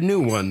need a new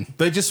one."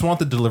 They just want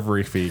the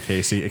delivery fee,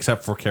 Casey,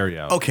 except for carry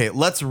out. Okay,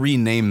 let's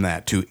rename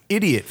that to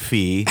idiot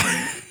fee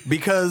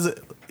because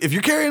if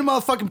you're carrying a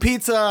motherfucking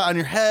pizza on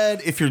your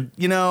head, if you're,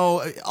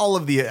 all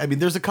of the,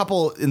 there's a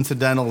couple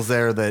incidentals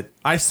there that.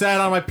 I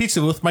sat on my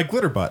pizza with my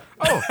glitter butt.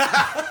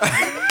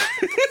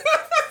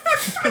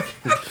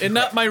 And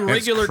not my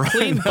regular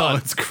clean No,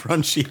 butt. it's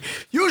crunchy.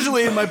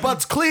 Usually my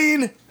butt's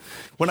clean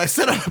when I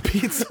sit on a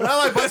pizza. Now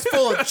my butt's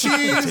full of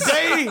cheese.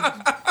 Today,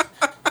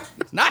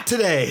 not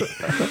today.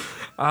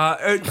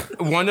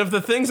 One of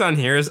the things on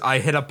here is I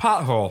hit a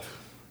pothole.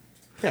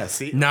 Yeah,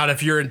 see. Not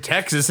if you're in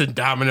Texas and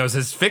Domino's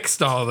has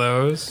fixed all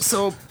those.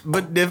 So,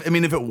 but if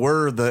it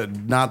were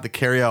not the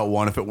carryout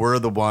one, if it were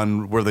the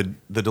one where the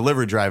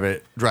delivery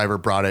driver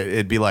brought it,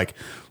 it'd be like,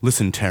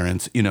 listen,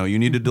 Terrence, you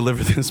need to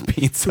deliver this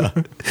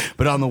pizza,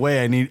 but on the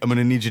way, I'm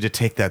gonna need you to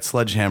take that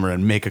sledgehammer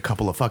and make a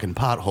couple of fucking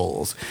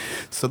potholes.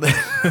 So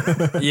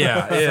that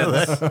Yeah.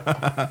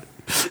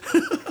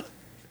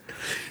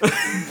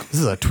 this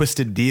is a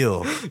twisted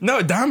deal.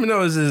 No,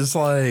 Domino's is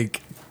like,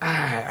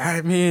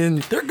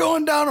 They're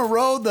going down a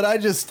road that I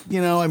just,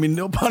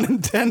 no pun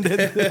intended,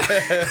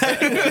 I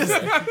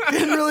just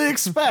didn't really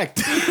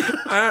expect.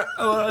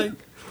 it.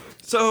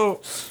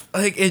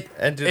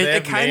 And do it, they it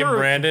have kinda name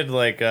branded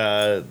like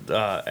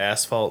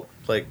asphalt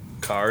like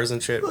cars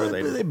and shit? Where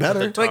They better.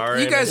 put their tar Like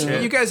you in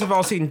and shit? guys have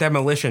all seen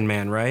Demolition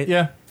Man, right?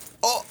 Yeah.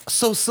 Oh,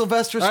 so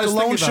Sylvester I was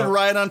thinking Stallone should about-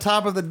 ride on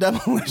top of the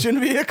demolition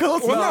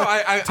vehicles? Well,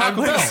 no, I'm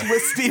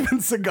with Steven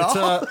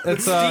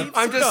Seagal.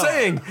 I'm just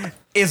saying,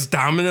 is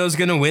Domino's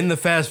gonna win the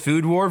fast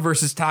food war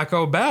versus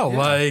Taco Bell?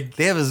 Like,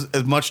 They have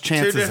as much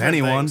chance as different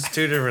anyone. things,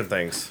 two different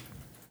things.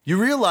 You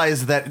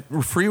realize that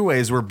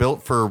freeways were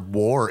built for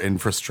war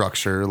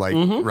infrastructure, like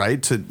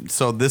right?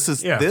 So this is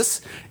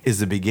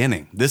the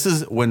beginning. This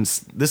is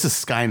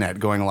Skynet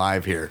going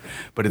live here,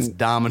 but it's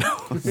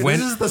Domino's. This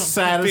is the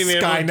saddest Being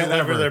able to Skynet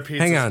deliver their ever. pizzas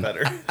Hang on.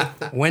 better.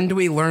 when do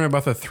we learn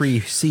about the 3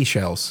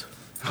 seashells?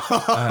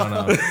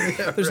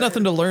 There's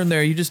nothing to learn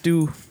there. You just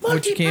do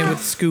what you can with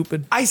the scoop.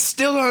 And I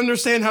still don't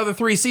understand how the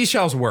 3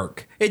 seashells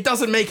work. It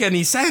doesn't make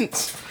any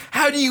sense.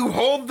 How do you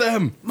hold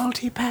them?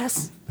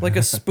 Multi-pass. like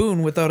a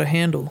spoon without a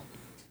handle.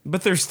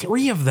 But there's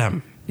 3 of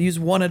them. Use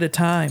one at a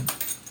time.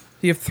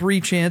 You have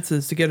 3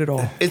 chances to get it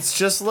all. It's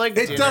just like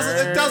It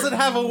doesn't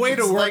have a way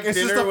to work. like It's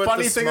just dinner a with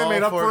funny the thing they small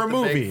made up for fork, a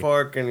the big movie.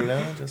 fork,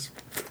 and just.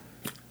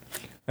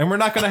 And we're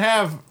not gonna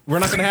have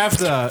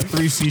the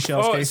 3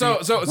 seashells. Oh, Casey.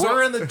 so-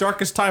 we're in the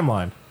darkest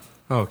timeline.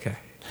 Okay.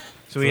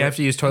 So we have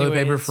to use toilet paper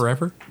Anyways.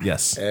 forever?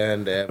 Yes,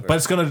 And ever. but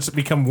it's gonna just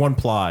become 1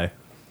 ply.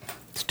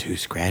 It's too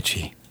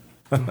scratchy.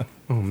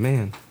 Oh,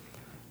 man.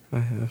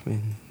 I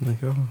mean,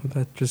 like, oh,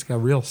 that just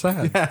got real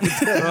sad.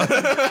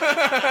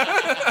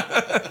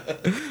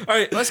 All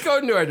right, let's go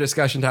into our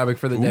discussion topic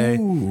for the day.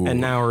 And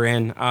now we're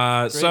in.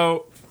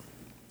 So,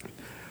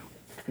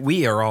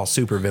 we are all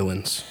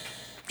supervillains.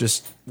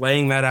 Just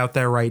laying that out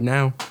there right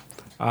now.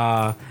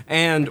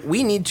 And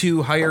we need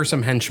to hire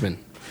some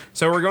henchmen.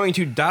 So we're going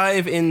to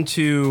dive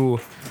into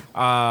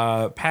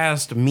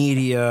past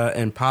media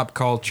and pop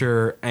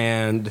culture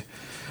and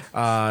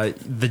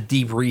the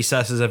deep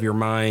recesses of your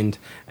mind.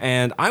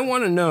 And I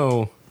want to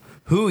know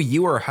who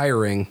you are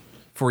hiring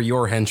for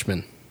your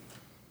henchmen.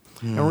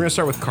 And we're going to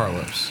start with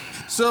Carlos.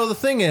 So the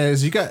thing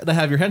is, you got to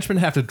have your henchmen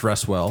have to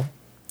dress well,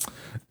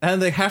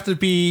 and they have to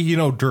be,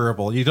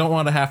 durable. You don't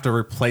want to have to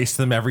replace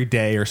them every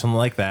day or something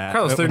like that.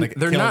 Carlos, When they get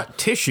they're killed- not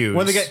tissues.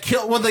 When they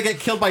get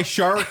killed by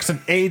sharks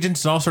and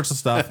agents and all sorts of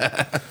stuff.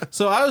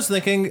 So I was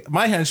thinking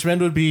my henchmen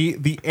would be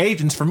the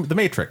agents from the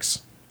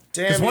Matrix.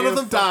 Because Damn one of you,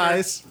 them fucker.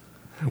 dies.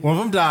 One of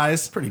them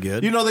dies. Pretty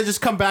good. They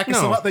just come back and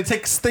No.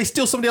 they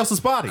steal somebody else's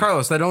body.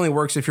 Carlos, that only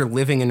works if you're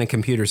living in a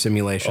computer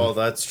simulation. Oh,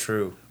 that's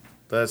true.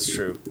 That's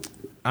true.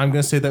 I'm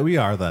going to say that we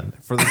are then,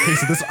 for the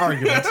case of this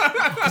argument.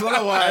 Because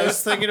otherwise, I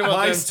was thinking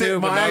about them too,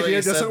 but now my that idea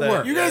you said doesn't that-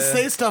 work. You guys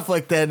say stuff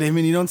like that, I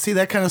mean, you don't see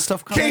that kind of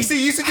stuff coming. Casey,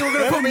 you said you were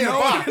going to put me in a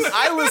box.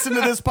 I listen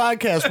to this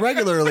podcast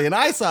regularly, and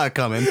I saw it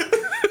coming.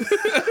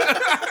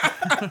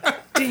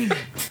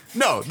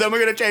 No, then we're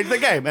gonna change the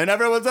game, and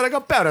everyone's gonna go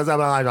better.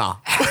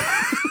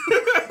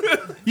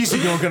 You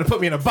said you were going to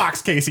put me in a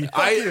box, Casey.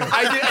 I did.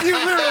 You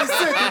literally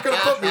said you were going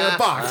to put me in a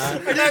box. I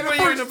put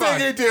you in a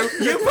box.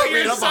 You put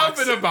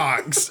yourself in a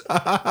box.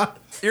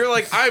 You're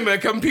like, I'm a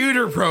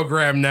computer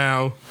program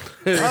now.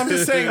 I'm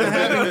just saying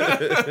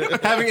that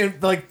having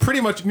like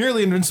pretty much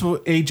nearly invincible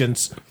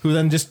agents who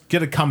then just get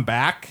to come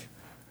back,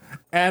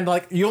 and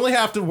like you only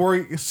have to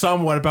worry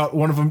somewhat about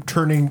one of them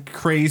turning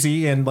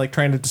crazy and like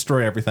trying to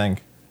destroy everything.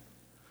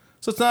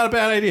 So it's not a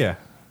bad idea.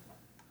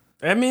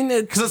 I mean,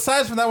 Because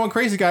aside from that one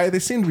crazy guy, they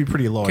seem to be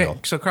pretty loyal. okay.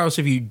 So, Carlos,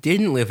 if you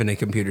didn't live in a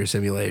computer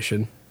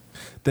simulation,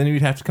 Then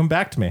you'd have to come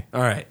back to me.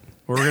 all right,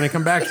 we're gonna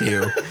come back to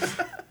you,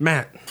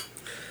 Matt.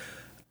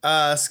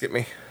 Skip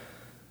me.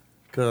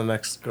 Go to the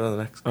next.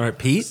 All right,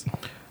 Pete.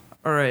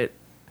 All right.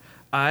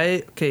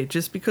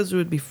 Just because it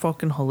would be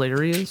fucking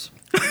hilarious.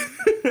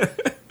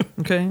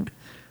 Okay.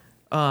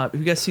 Have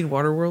you guys seen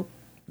Waterworld?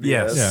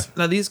 Yes. Yeah.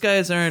 Now these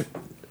guys aren't.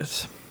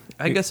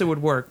 I guess it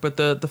would work, but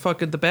the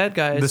bad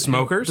guys, The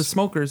smokers? the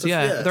smokers,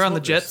 yeah, they're on the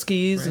jet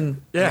skis and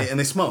Yeah. and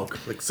they smoke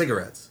like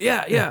cigarettes.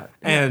 yeah.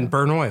 And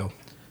burn oil.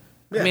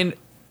 I mean,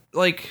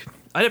 like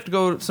I'd have to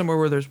go somewhere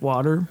where there's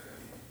water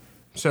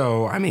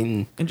So, I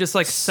mean, and just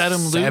like set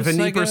them loose.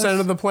 70%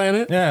 of the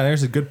planet. Yeah,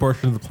 there's a good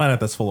portion of the planet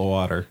that's full of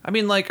water. I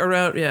mean, like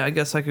around. Yeah, I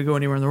guess I could go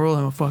anywhere in the world.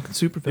 I'm a fucking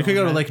super. You could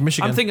go to Lake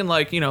Michigan. I'm thinking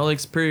like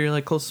Lake Superior,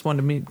 like closest one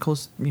to me,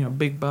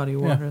 big body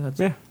of water. That's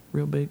Yeah.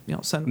 real big.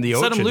 Set The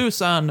them ocean.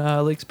 loose on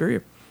Lake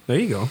Superior, There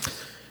you go.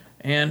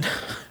 and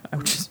I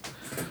would just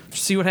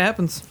see what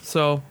happens.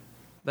 So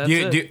that's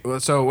it.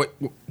 So,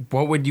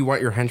 what would you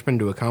want your henchmen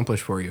to accomplish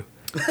for you?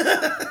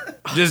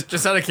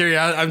 just out of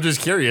curiosity, I'm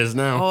just curious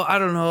now. Oh, I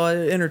don't know.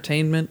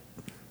 Entertainment.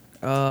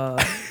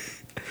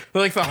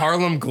 Like the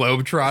Harlem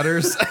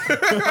Globetrotters.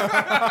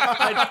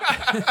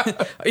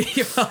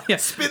 Yeah,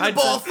 Spin the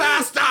ball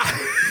faster.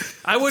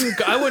 I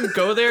wouldn't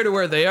go there to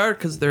where they are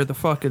because they're the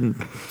fucking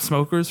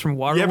smokers from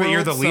Waterworld. Yeah, but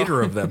you're the so-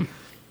 leader of them.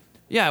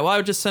 Yeah, well, I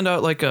would just send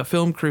out like a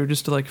film crew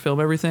just to like film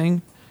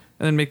everything,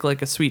 and then make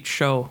like a sweet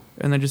show,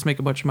 and then just make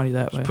a bunch of money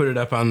that way. Put it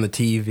up on the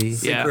TV.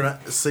 Yeah.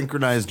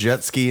 Synchronized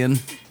jet skiing.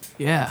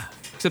 Yeah,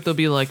 except they'll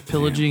be like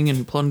pillaging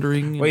and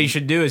plundering. What you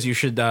should do is you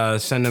should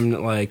send them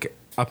like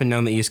up and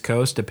down the East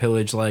Coast to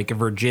pillage like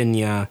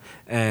Virginia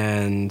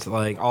and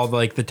like all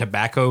like the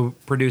tobacco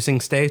producing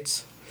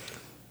states.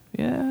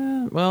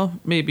 Yeah, well,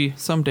 maybe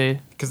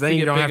someday. Because then They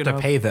you get don't big have to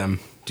enough. pay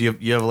them. Do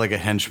you have like a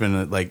henchman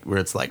that, like where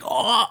it's like,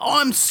 oh,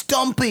 I'm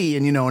Stumpy,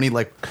 and and he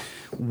like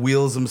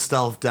wheels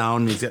himself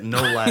down, and he's got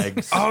no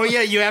legs. Oh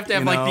yeah, you have to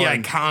have You like know, the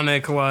and-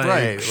 iconic like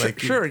Right, like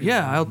Sure,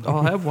 yeah,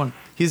 I'll have one.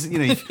 he's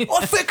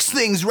I'll fix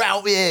things right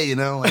here,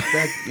 like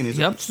that. And he's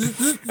Yep.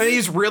 And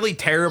he's really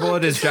terrible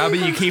at his job,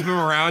 and you keep him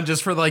around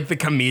just for like the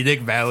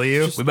comedic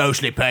value. we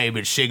mostly pay him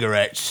with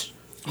cigarettes,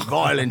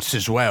 violence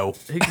as well.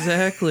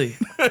 Exactly.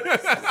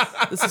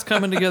 This is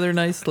coming together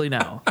nicely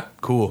now.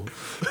 Cool.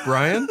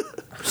 Brian?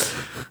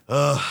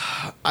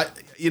 I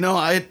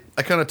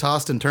kind of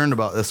tossed and turned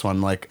about this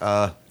one,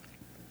 but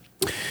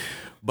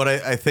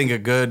I think a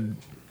good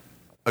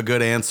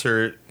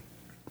answer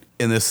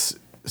in this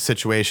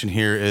situation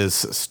here is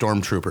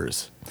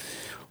stormtroopers.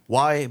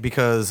 Why?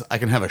 Because I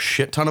can have a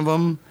shit ton of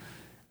them,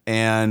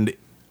 and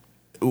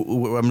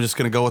I'm just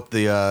gonna go with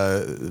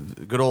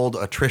the good old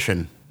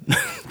attrition.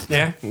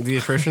 Yeah, the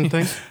attrition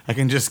thing. I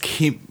can just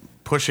keep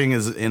pushing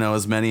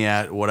as many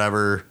at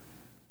whatever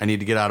I need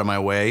to get out of my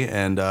way,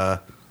 and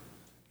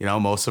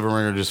most of them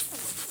are gonna just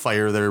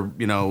fire their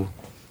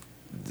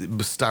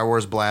Star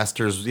Wars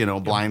blasters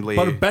blindly.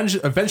 But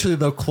eventually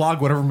they'll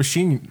clog whatever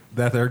machine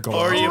that they're going.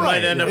 Or you on.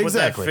 might end up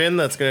exactly. with that fin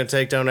that's going to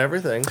take down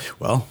everything.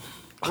 Well,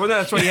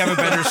 That's why you have a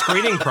better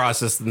screening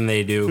process than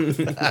they do.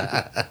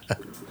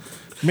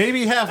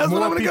 Maybe have that's more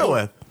what I'm gonna people, go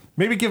with.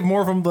 Maybe give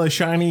more of them the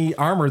shiny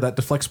armor that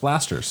deflects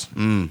blasters.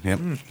 Yep.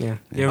 Yeah,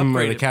 give them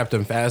the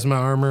Captain Phasma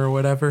armor or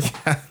whatever.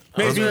 I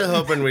was really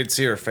hoping we'd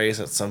see her face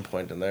at some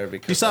point in there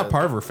because You saw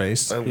part of her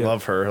face. I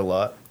love her a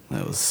lot.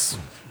 That was.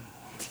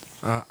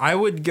 I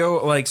would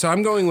go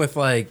I'm going with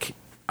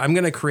I'm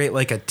gonna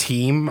create a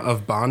team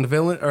of Bond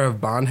villain or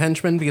of Bond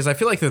henchmen because I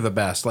feel like they're the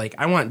best.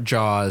 I want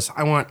Jaws,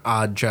 I want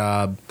Odd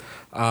Job,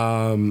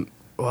 and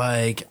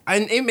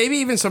maybe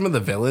even some of the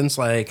villains.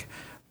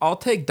 I'll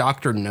take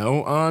Dr.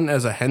 No on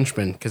as a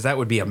henchman because that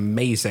would be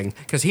amazing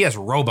because he has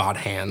robot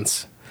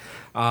hands.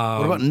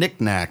 What about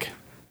Knick Knack?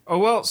 Oh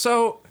well,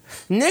 so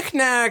Knick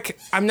Knack,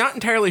 I'm not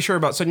entirely sure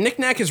about. So Knick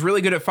Knack is really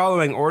good at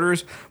following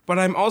orders, but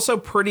I'm also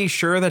pretty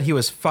sure that he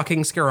was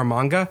fucking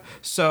Scaramanga.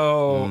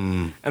 So,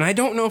 and I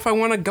don't know if I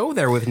want to go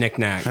there with Knick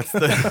Knack.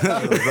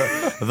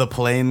 The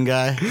plane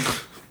guy.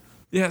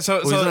 Yeah,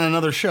 so He's on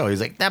another show. He's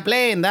like, that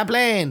plane.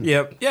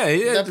 Yep, yeah,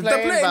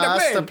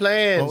 The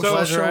plane. What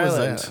Pleasure show was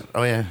Island. that?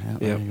 Oh yeah.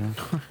 Yep.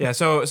 Yeah,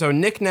 so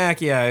Knick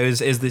Knack,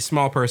 is the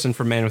small person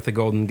from Man with the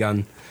Golden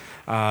Gun,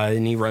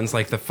 and he runs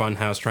the fun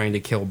house trying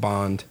to kill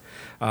Bond.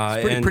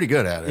 Pretty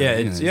good at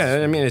it. Yeah,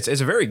 I mean it's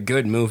a very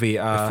good movie.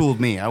 It fooled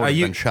me. I would have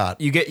been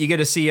shot. You get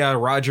to see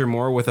Roger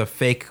Moore with a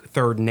fake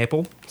third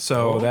nipple.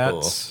 So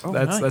that's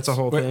nice. a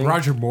whole Wait, thing.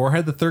 Roger Moore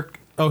had the third.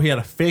 Oh, he had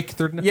a fake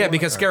third nipple. Yeah,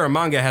 because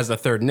Scaramanga has a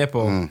third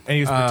nipple, and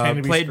he was pretending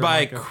to be played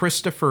by Scaramanga.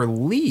 Christopher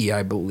Lee,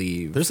 I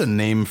believe. There's a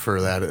name for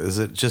that. Is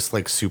it just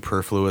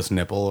superfluous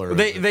nipple or?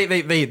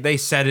 They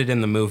said it in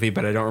the movie,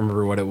 but I don't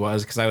remember what it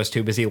was because I was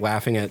too busy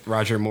laughing at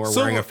Roger Moore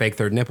wearing a fake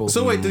third nipple.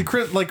 So wait,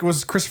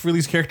 was Christopher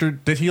Lee's character?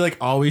 Did he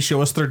always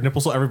show us third nipple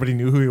so everybody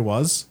knew who he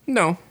was?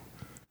 No.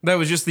 That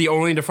was just the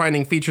only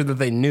defining feature that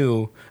they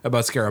knew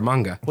about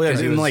Scaramanga. Well, yeah,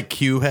 'Cause even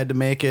Q had to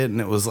make it,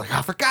 and it was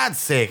for God's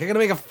sake, I gotta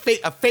make a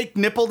fake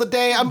nipple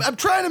today. I'm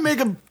trying to make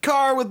a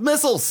car with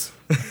missiles.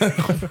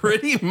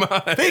 pretty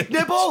much. Fake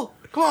nipple.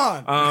 Come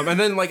on. And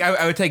then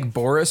I would take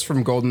Boris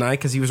from GoldenEye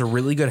because he was a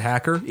really good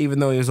hacker, even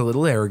though he was a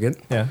little arrogant.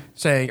 Yeah.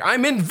 Saying,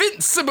 I'm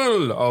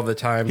invincible all the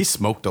time. He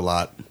smoked a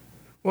lot.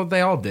 Well,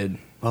 they all did.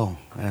 Oh,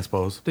 I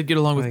suppose. They'd get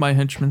along with my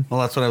henchmen.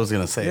 Well, that's what I was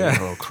gonna say. Yeah. A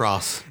little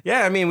cross.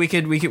 Yeah, I mean, we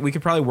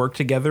could probably work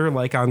together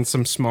on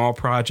some small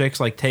projects,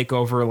 take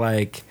over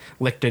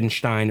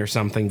Liechtenstein or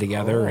something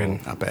together.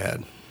 And Not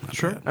bad.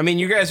 Sure. I mean,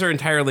 you guys are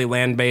entirely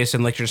land based,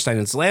 and Liechtenstein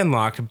is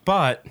landlocked,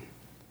 but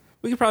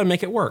we could probably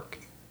make it work.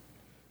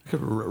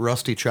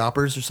 Rusty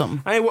choppers or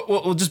something. I mean,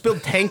 we'll just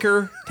build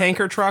tanker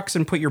trucks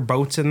and put your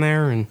boats in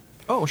there, and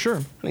Oh, sure.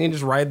 you can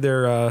just ride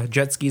their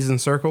jet skis in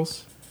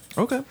circles.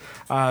 Okay.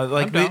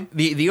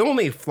 The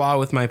only flaw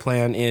with my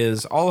plan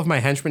is all of my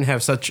henchmen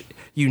have such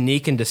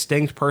unique and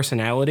distinct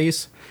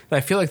personalities that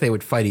I feel like they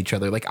would fight each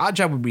other.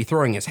 Oddjob would be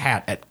throwing his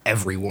hat at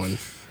everyone,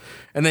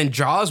 and then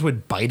Jaws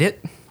would bite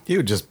it. He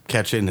would just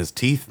catch it in his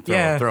teeth,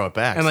 throw it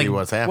back, and see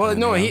what's happening. Well,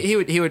 no, he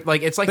would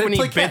it's like They when he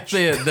play bit catch.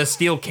 the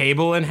steel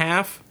cable in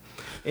half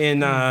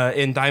in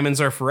Diamonds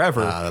Are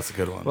Forever. that's a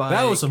good one.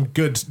 That was some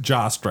good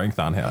jaw strength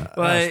on him. That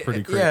was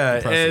pretty great. Yeah,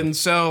 Impressive. and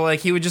so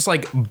he would just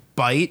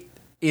bite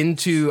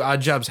into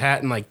Oddjob's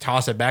hat and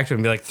toss it back to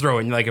him and be throw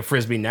it like a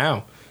frisbee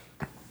now.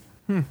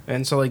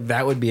 And so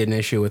that would be an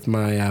issue with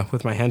my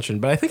henchmen,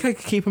 but I think I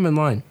could keep him in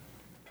line.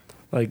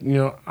 But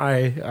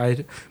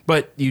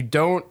you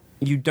don't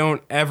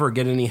ever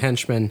get any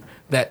henchmen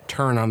that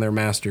turn on their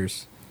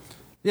masters,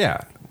 Yeah,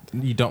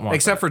 you don't want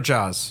except for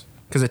Jaws,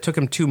 because it took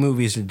him 2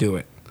 movies to do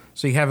it.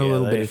 So you have a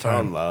little bit of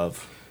found time.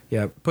 love.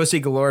 Yeah, Pussy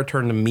Galore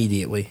turned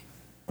immediately.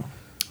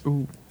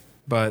 Ooh.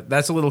 But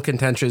that's a little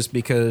contentious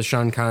because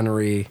Sean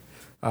Connery,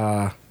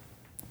 that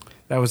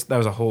was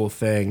a whole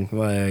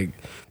thing.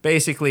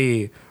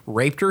 Basically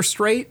raped her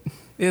straight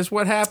is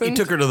what happened. He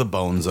took her to the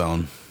bone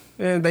zone.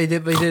 And they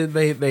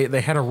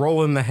had a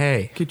roll in the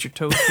hay. Get your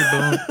toaster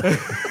bone.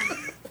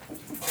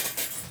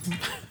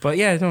 But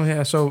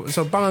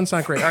so Bond's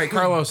not great. All right,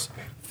 Carlos,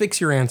 fix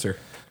your answer.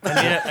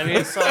 I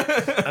need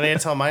to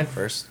tell mine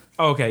first.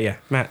 Okay, yeah,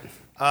 Matt.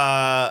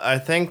 I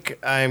think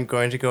I'm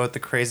going to go with the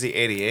Crazy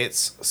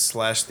 88s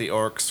 / the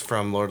orcs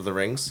from Lord of the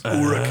Rings.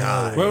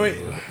 Wait.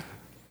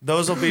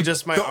 Those will be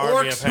just my The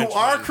army of orcs who henchmen.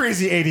 are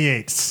crazy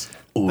 88s.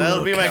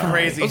 That'll be my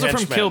crazy Those are from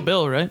henchmen. Kill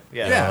Bill, right?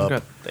 Yeah.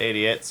 Okay. The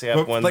 88s. Yeah.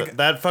 But, When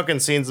that fucking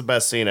scene's the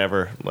best scene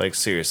ever.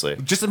 Seriously.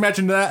 Just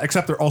imagine that,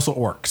 except they're also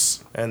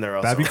orcs. And they're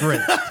also. That'd be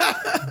great.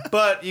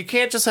 But you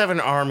can't just have an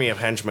army of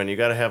henchmen. You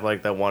got to have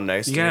that one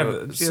next to gotta you.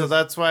 have- So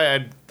that's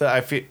why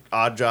I feel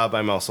Odd Job.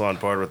 I'm also on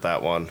board with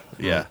that one.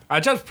 Yeah.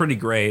 Oddjob's pretty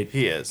great.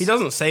 He is. He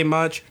doesn't say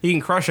much. He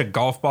can crush a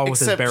golf ball with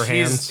his bare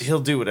hands. He'll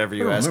do whatever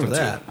you I ask him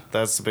remember to. that.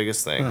 That's the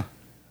biggest thing.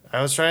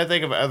 I was trying to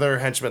think of other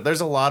henchmen.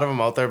 There's a lot of them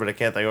out there, but I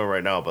can't think of it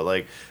right now. But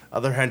like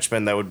other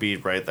henchmen that would be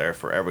right there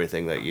for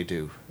everything that you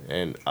do.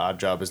 And Odd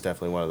Job is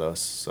definitely one of those.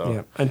 So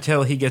Yeah.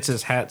 Until he gets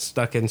his hat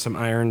stuck in some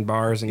iron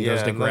bars and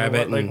goes to and grab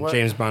then it, what- and what-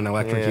 James Bond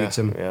electrocutes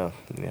him. Yeah.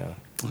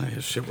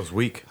 His shit was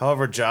weak.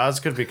 However, Jaws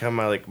could become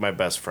my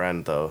best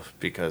friend though,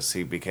 because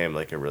he became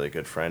like a really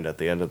good friend at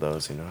the end of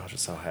those. You know,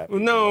 just how happy.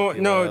 No,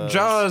 he no. was.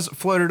 Jaws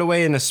floated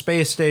away in a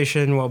space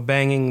station while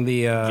banging the.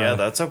 Yeah,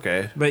 that's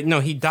okay. But no,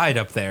 he died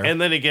up there. And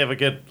then he gave a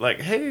good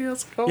like, hey,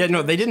 let's go. yeah,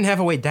 no, they didn't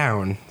have a way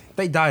down.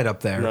 They died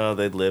up there. No,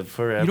 they'd live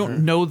forever. You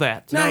don't know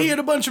that. Now he had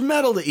a bunch of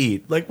metal to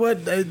eat. Like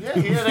what? Yeah,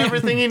 he had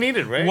everything he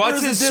needed, right?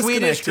 What's Where's his the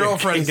Swedish disconnect here,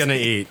 girlfriend Casey? gonna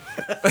eat?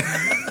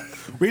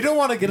 We don't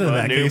want to get into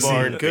that, Casey.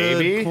 newborn Good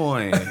baby.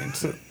 point.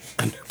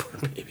 A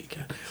newborn baby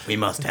cat. We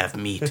must have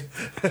meat.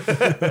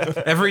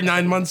 Every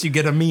 9 months, you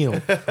get a meal.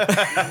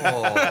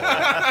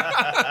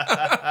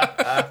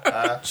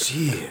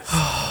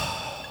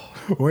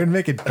 Jeez. Way to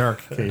make it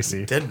dark,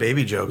 Casey. Dead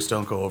baby jokes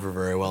don't go over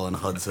very well in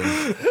Hudson.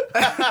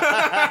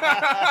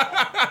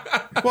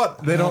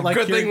 What? They don't like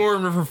Good hearing, thing we're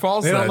in River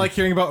Falls. they then. don't like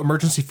hearing about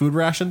emergency food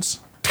rations?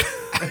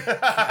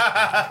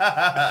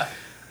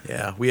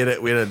 Yeah, we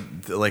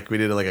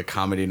did like a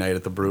comedy night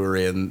at the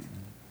brewery, and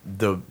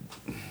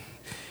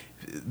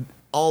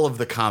all of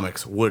the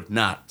comics would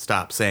not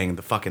stop saying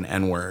the fucking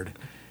N-word.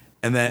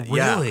 And then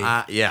Really?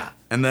 yeah.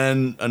 And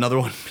then another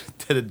one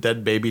did a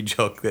dead baby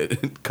joke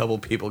that a couple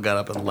people got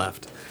up and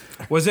left.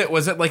 Was it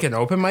like an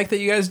open mic that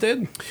you guys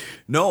did?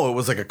 No, it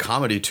was like a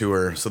comedy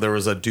tour. So there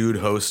was a dude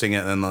hosting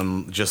it, and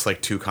then just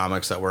like two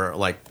comics that were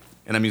like,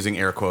 and I'm using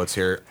air quotes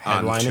here,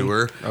 on Headlining?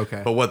 tour.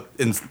 Okay. But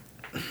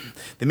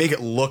they make it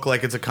look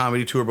like it's a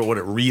comedy tour, but what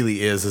it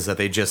really is that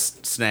they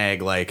just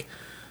snag like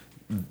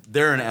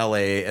they're in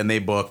LA and they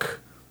book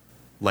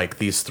like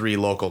these three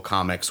local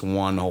comics,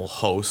 one will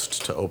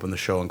host to open the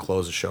show and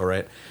close the show,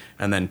 right?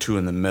 And then two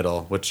in the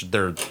middle, which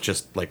they're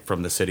just like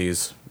from the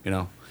cities, you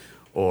know,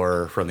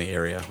 or from the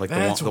area. Like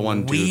That's the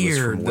one dude was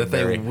weird from that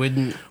they Woodbury.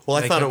 wouldn't. Well,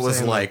 I they thought it kept was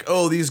saying, like,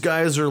 oh, these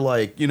guys are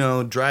like, you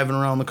know, driving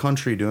around the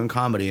country doing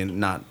comedy, and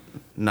not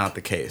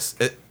the case.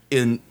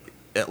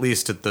 At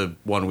least at the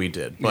one we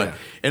did. But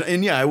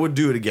and yeah, I would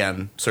do it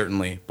again,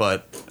 certainly.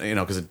 But you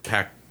know, because it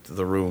packed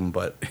the room.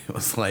 But it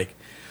was like,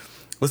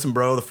 listen,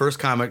 bro, the first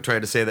comic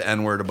tried to say the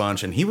N-word a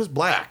bunch, and he was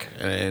black,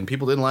 and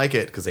people didn't like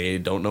it because they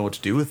don't know what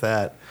to do with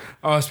that.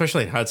 Oh,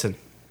 especially in Hudson.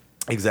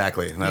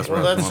 Exactly. And that's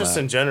Well, where I was that's going just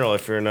at. in general.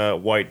 If you're in a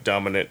white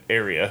dominant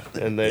area,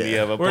 and then you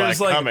have a We're black just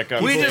like, comic,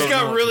 on we people just don't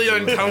know got what really to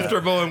do.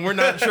 uncomfortable, and we're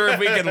not sure if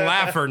we can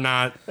laugh or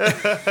not.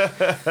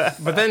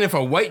 But then if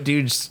a white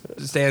dude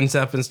stands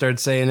up and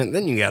starts saying it,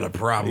 then you got a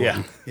problem.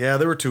 Yeah. Yeah,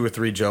 there were 2 or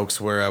 3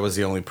 jokes where I was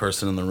the only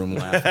person in the room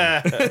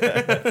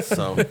laughing.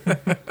 So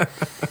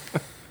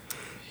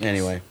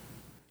anyway,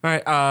 All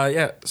right.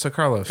 Yeah. So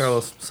Carlos.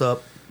 what's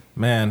up?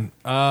 Man,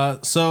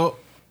 so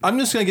I'm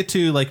just gonna get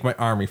to like my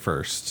army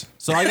first.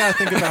 So I gotta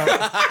think about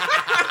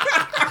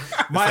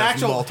my has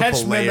actual multiple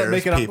henchmen that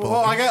make it layers, up. people.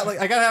 Well, I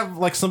gotta have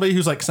like somebody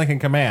who's like second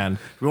command.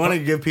 We want to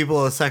give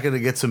people a second to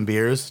get some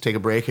beers. Take a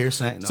break here,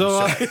 snack. No,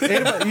 So, sorry.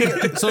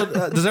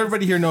 does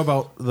everybody here know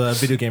about the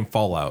video game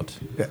Fallout?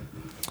 Yeah.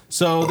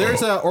 So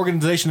there's an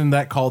organization in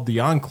that called the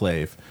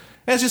Enclave.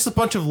 And it's just a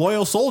bunch of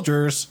loyal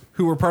soldiers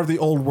who were part of the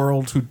old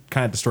world who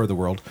kind of destroyed the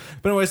world.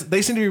 But anyways,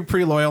 they seem to be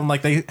pretty loyal and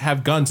like they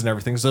have guns and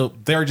everything. So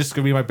they're just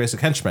going to be my basic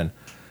henchmen.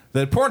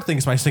 The important thing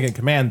is my second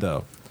command,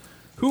 though.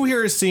 Who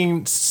here has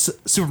seen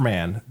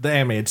Superman, the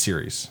animated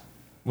series,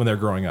 when they're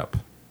growing up?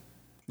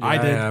 I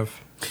did. have.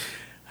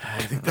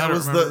 That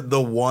was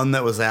the one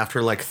that was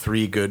after like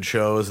 3 good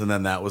shows, and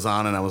then that was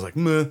on, and I was like,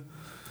 meh.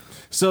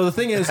 So the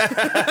thing is,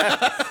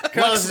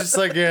 Carlos is just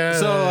like, yeah.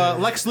 so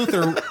Lex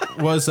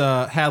Luthor was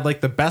had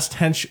like the best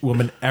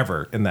henchwoman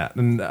ever in that,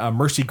 and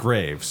Mercy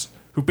Graves,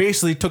 who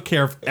basically took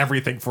care of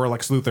everything for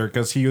Lex Luthor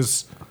because he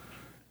just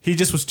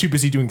was too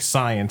busy doing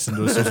science and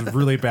was just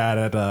really bad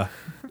at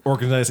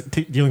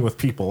dealing with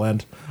people.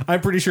 And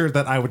I'm pretty sure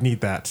that I would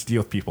need that to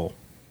deal with people.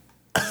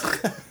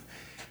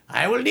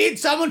 I will need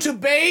someone to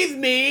bathe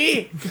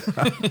me.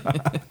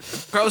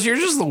 Carlos, you're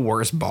just the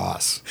worst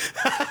boss.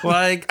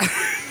 Like,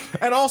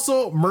 And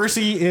also,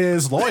 Mercy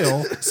is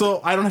loyal, so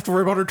I don't have to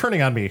worry about her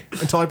turning on me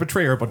until I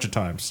betray her a bunch of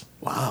times.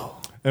 Wow.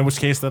 In which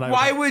case, then I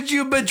why would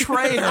you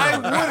betray her? I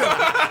would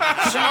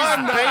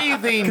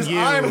have. bathing you.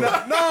 I'm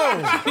not.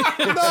 No,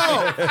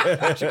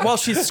 While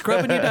she's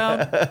scrubbing you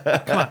down.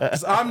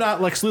 'cause I'm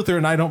not Lex Luthor,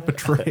 and I don't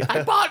betray.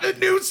 I bought a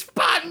new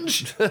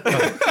sponge.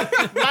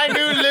 My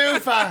new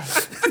loofah.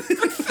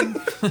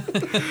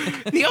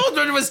 The old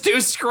one was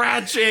too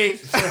scratchy.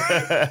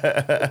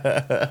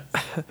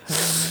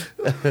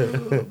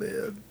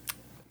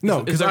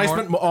 No, because there I more?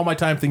 spent all my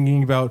time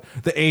thinking about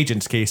the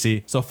agents,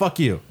 Casey. So fuck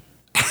you.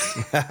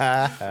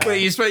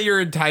 Wait, you spent your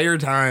entire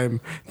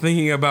time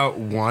thinking about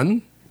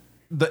one?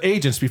 The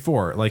agents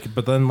before,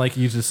 but then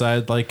you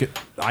decide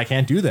I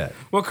can't do that.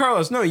 Well,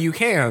 Carlos, no, you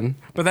can,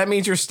 but that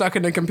means you're stuck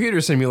in a computer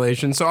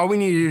simulation. So all we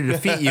need to do to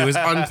defeat you is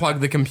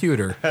unplug the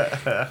computer.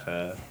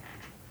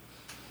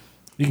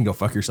 You can go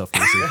fuck yourself,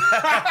 Casey.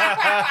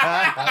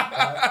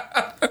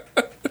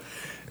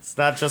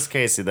 not just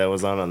Casey that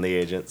was on the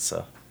agent,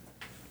 so.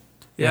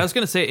 Yeah, I was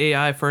gonna say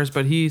AI first,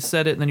 but he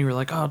said it, and then you were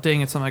like, "Oh,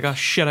 dang it!" So I'm like, "Oh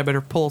shit, I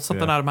better pull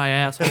something out of my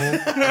asshole."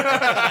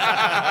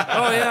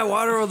 Oh yeah,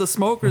 Water or the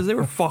Smokers, they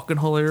were fucking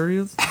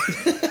hilarious.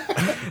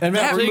 And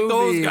Matt, Take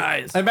those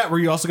guys. and Matt, were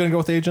you also going to go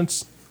with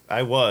agents?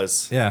 I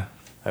was. Yeah.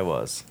 I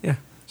was. Yeah.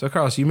 So,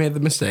 Carlos, you made the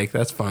mistake.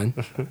 That's fine.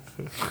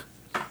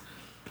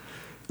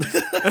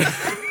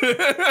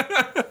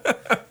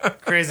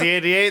 Crazy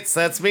 88s,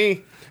 that's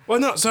me. Well,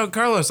 no. So,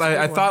 Carlos,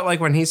 I thought like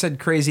when he said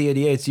crazy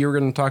 88s, you were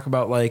going to talk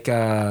about like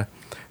the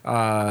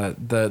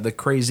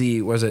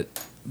crazy, was it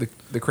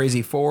the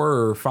crazy 4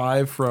 or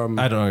 5 from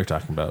I don't know what you're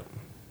talking about.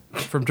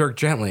 from Dirk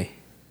Gently?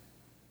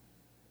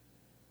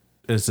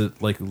 Is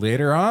it like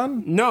later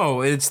on?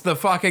 No, it's the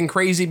fucking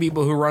crazy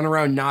people who run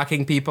around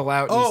knocking people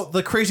out. Oh,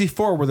 the Crazy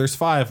 4 where there's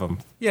 5 of them.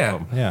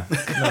 yeah. Yeah.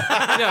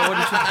 Yeah, what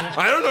did you?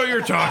 I don't know what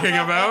you're talking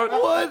about.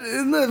 What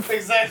in the...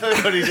 Exactly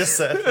what he just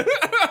said.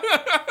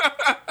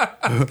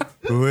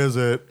 Who is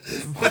it?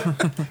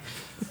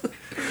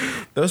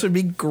 Those would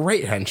be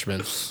great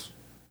henchmen.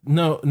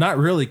 No, not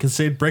really, because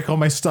they'd break all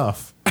my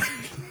stuff.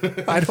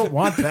 I don't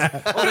want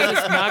that. They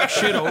just knock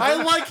shit over.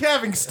 I like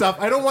having stuff.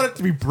 I don't want it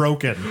to be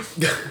broken.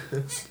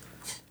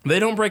 They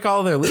don't break all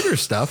of their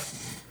leaders'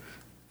 stuff.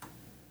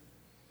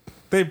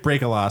 They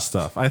break a lot of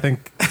stuff. I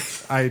think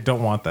I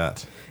don't want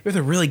that. If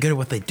they're really good at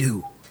what they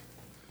do.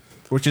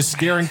 Which is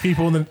scaring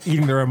people and then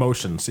eating their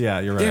emotions. Yeah,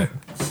 you're right.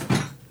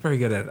 Yeah. Very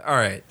good at it. All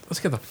right, let's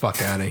get the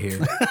fuck out of here.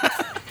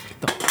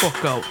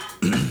 Fuck out.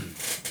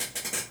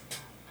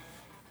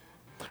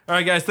 All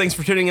right, guys, thanks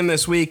for tuning in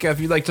this week. If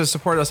you'd like to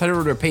support us, head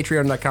over to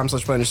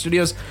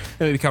patreon.com/BlindNerdStudios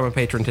and become a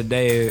patron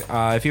today.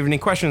 If you have any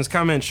questions,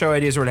 comments, show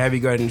ideas, or what have you,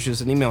 go ahead and shoot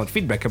us an email at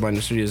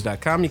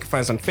feedback@blindnerdstudios.com. You can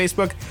find us on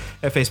Facebook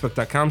at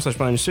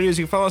facebook.com/BlindNerdStudios.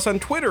 You can follow us on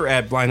Twitter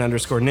at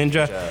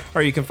blind_ninja,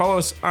 or you can follow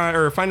us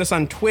or find us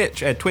on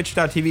Twitch at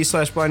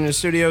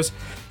twitch.tv/BlindNerdStudios.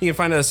 You can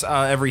find us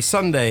every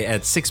Sunday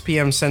at 6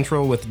 p.m.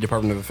 Central with the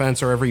Department of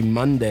Defense, or every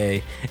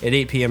Monday at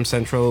 8 p.m.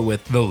 Central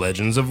with The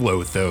Legends of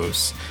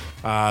Lothos.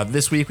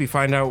 This week we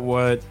find out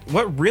what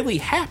really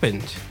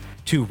happened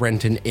to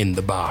Renton in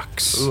the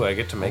box. Ooh, I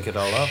get to make it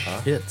all up, huh?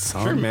 Hits,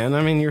 huh? Sure, man.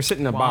 I mean, you're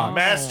sitting in a box.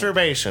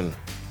 Masturbation.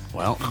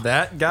 Well,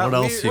 That got what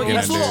else you weird. gonna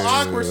It's a little do?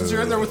 awkward since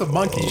you're in there with a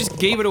monkey. Just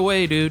gave it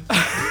away, dude.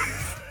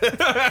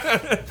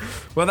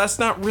 Well, that's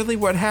not really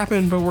what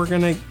happened, but we're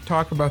gonna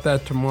talk about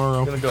that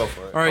tomorrow. Gonna go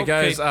for it. All right,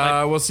 Okay,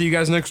 guys. We'll see you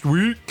guys next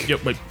week.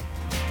 Yep. Bye.